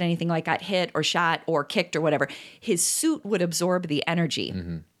experienced anything like got hit or shot or kicked or whatever, his suit would absorb the energy.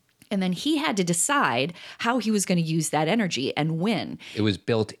 And then he had to decide how he was going to use that energy and when. it was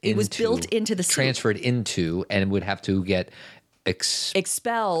built into the suit. transferred into, and would have to get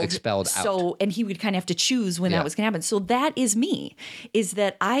expelled out. So, and he would kind of have to choose when Yeah. that was going to happen. So that is me, is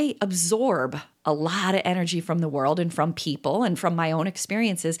that I absorb a lot of energy from the world and from people and from my own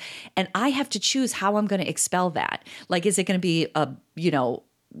experiences. And I have to choose how I'm going to expel that. Like, is it going to be,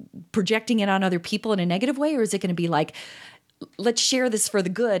 projecting it on other people in a negative way? Or is it going to be like, let's share this for the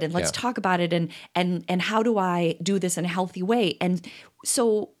good and let's talk about it and how do I do this in a healthy way? And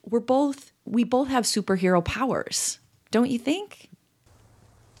so we both have superhero powers. Don't you think?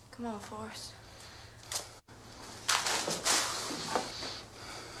 Come on, Forrest.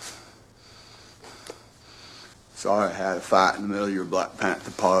 Sorry I had a fight in the middle of your Black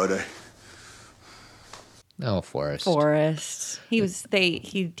Panther party. No, Forrest. He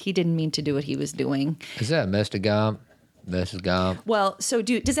didn't mean to do what he was doing. Is that Mr. Gump? Mrs. Gump? Well, so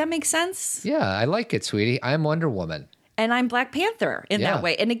does that make sense? Yeah, I like it, sweetie. I'm Wonder Woman. And I'm Black Panther in Yeah. that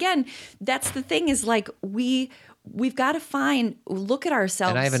way. And again, that's the thing is like we've got to look at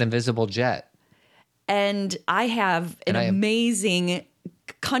ourselves. And I have an invisible jet. And I have an amazing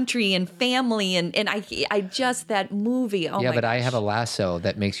country and family and I just that movie. Oh Yeah, my but I gosh. have a lasso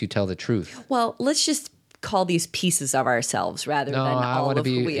that makes you tell the truth. Well, let's just call these pieces of ourselves rather No, than I all want to of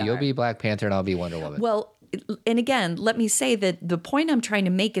be. who we are. You'll be Black Panther, and I'll be Wonder Woman. Well, and again, let me say that the point I'm trying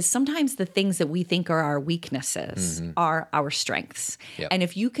to make is sometimes the things that we think are our weaknesses are our strengths. Yep. And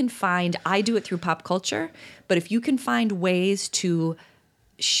if you can find, I do it through pop culture, but if you can find ways to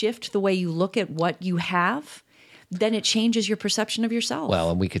shift the way you look at what you have, then it changes your perception of yourself.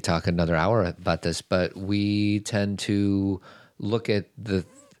 Well, and we could talk another hour about this, but we tend to look at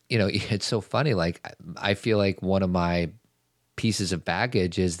it's so funny. Like, I feel like one of my pieces of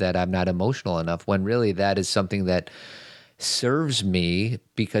baggage is that I'm not emotional enough, when really that is something that serves me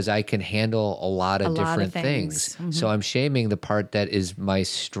because I can handle a lot of different things. Mm-hmm. So I'm shaming the part that is my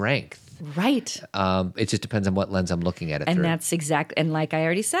strength. Right. It just depends on what lens I'm looking at it and through. That's exact. And like I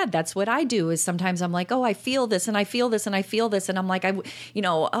already said, that's what I do is sometimes I'm like, oh, I feel this and I feel this and I feel this. And I'm like,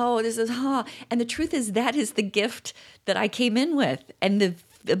 oh, this is, And the truth is that is the gift that I came in with. And the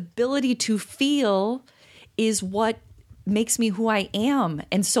ability to feel is what makes me who I am.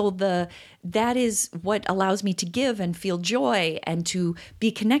 And so that is what allows me to give and feel joy and to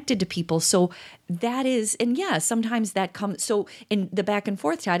be connected to people. So that is, and yeah, sometimes that comes, so in the back and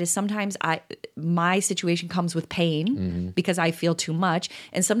forth, Todd, is sometimes my situation comes with pain because I feel too much.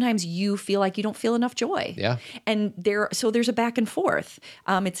 And sometimes you feel like you don't feel enough joy. Yeah. And so there's a back and forth.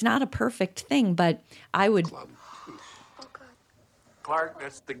 It's not a perfect thing, but I would... Clark,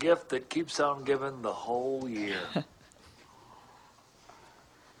 that's the gift that keeps on giving the whole year.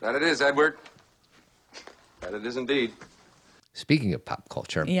 That it is, Edward. That it is indeed. Speaking of pop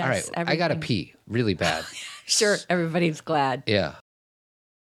culture, yes, all right, I got to pee really bad. Sure, everybody's glad. Yeah.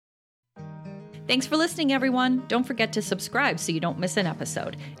 Thanks for listening, everyone. Don't forget to subscribe so you don't miss an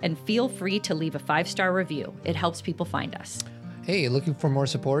episode. And feel free to leave a 5-star review. It helps people find us. Hey, looking for more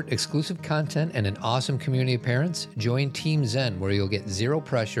support, exclusive content, and an awesome community of parents? Join Team Zen, where you'll get zero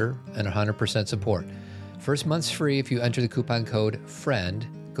pressure and 100% support. First month's free if you enter the coupon code FRIEND.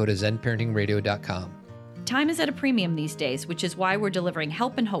 Go to zenparentingradio.com. Time is at a premium these days, which is why we're delivering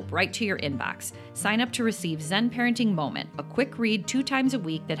help and hope right to your inbox. Sign up to receive Zen Parenting Moment, a quick read 2 times a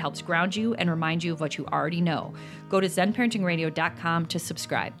week that helps ground you and remind you of what you already know. Go to zenparentingradio.com to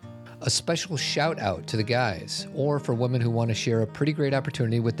subscribe. A special shout out to the guys, or for women who want to share a pretty great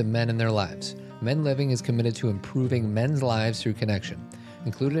opportunity with the men in their lives. Men Living is committed to improving men's lives through connection.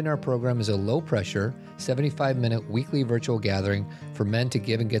 Included in our program is a low-pressure, 75-minute weekly virtual gathering for men to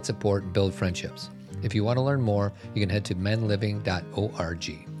give and get support and build friendships. If you want to learn more, you can head to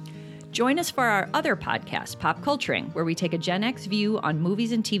menliving.org. Join us for our other podcast, Pop Culturing, where we take a Gen X view on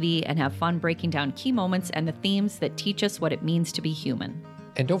movies and TV and have fun breaking down key moments and the themes that teach us what it means to be human.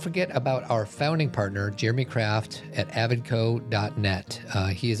 And don't forget about our founding partner, Jeremy Kraft at avidco.net.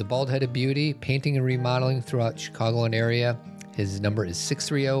 He is a bald-headed beauty, painting and remodeling throughout Chicago and area. His number is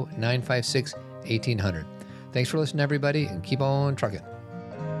 630-956-1800. Thanks for listening, everybody, and keep on trucking.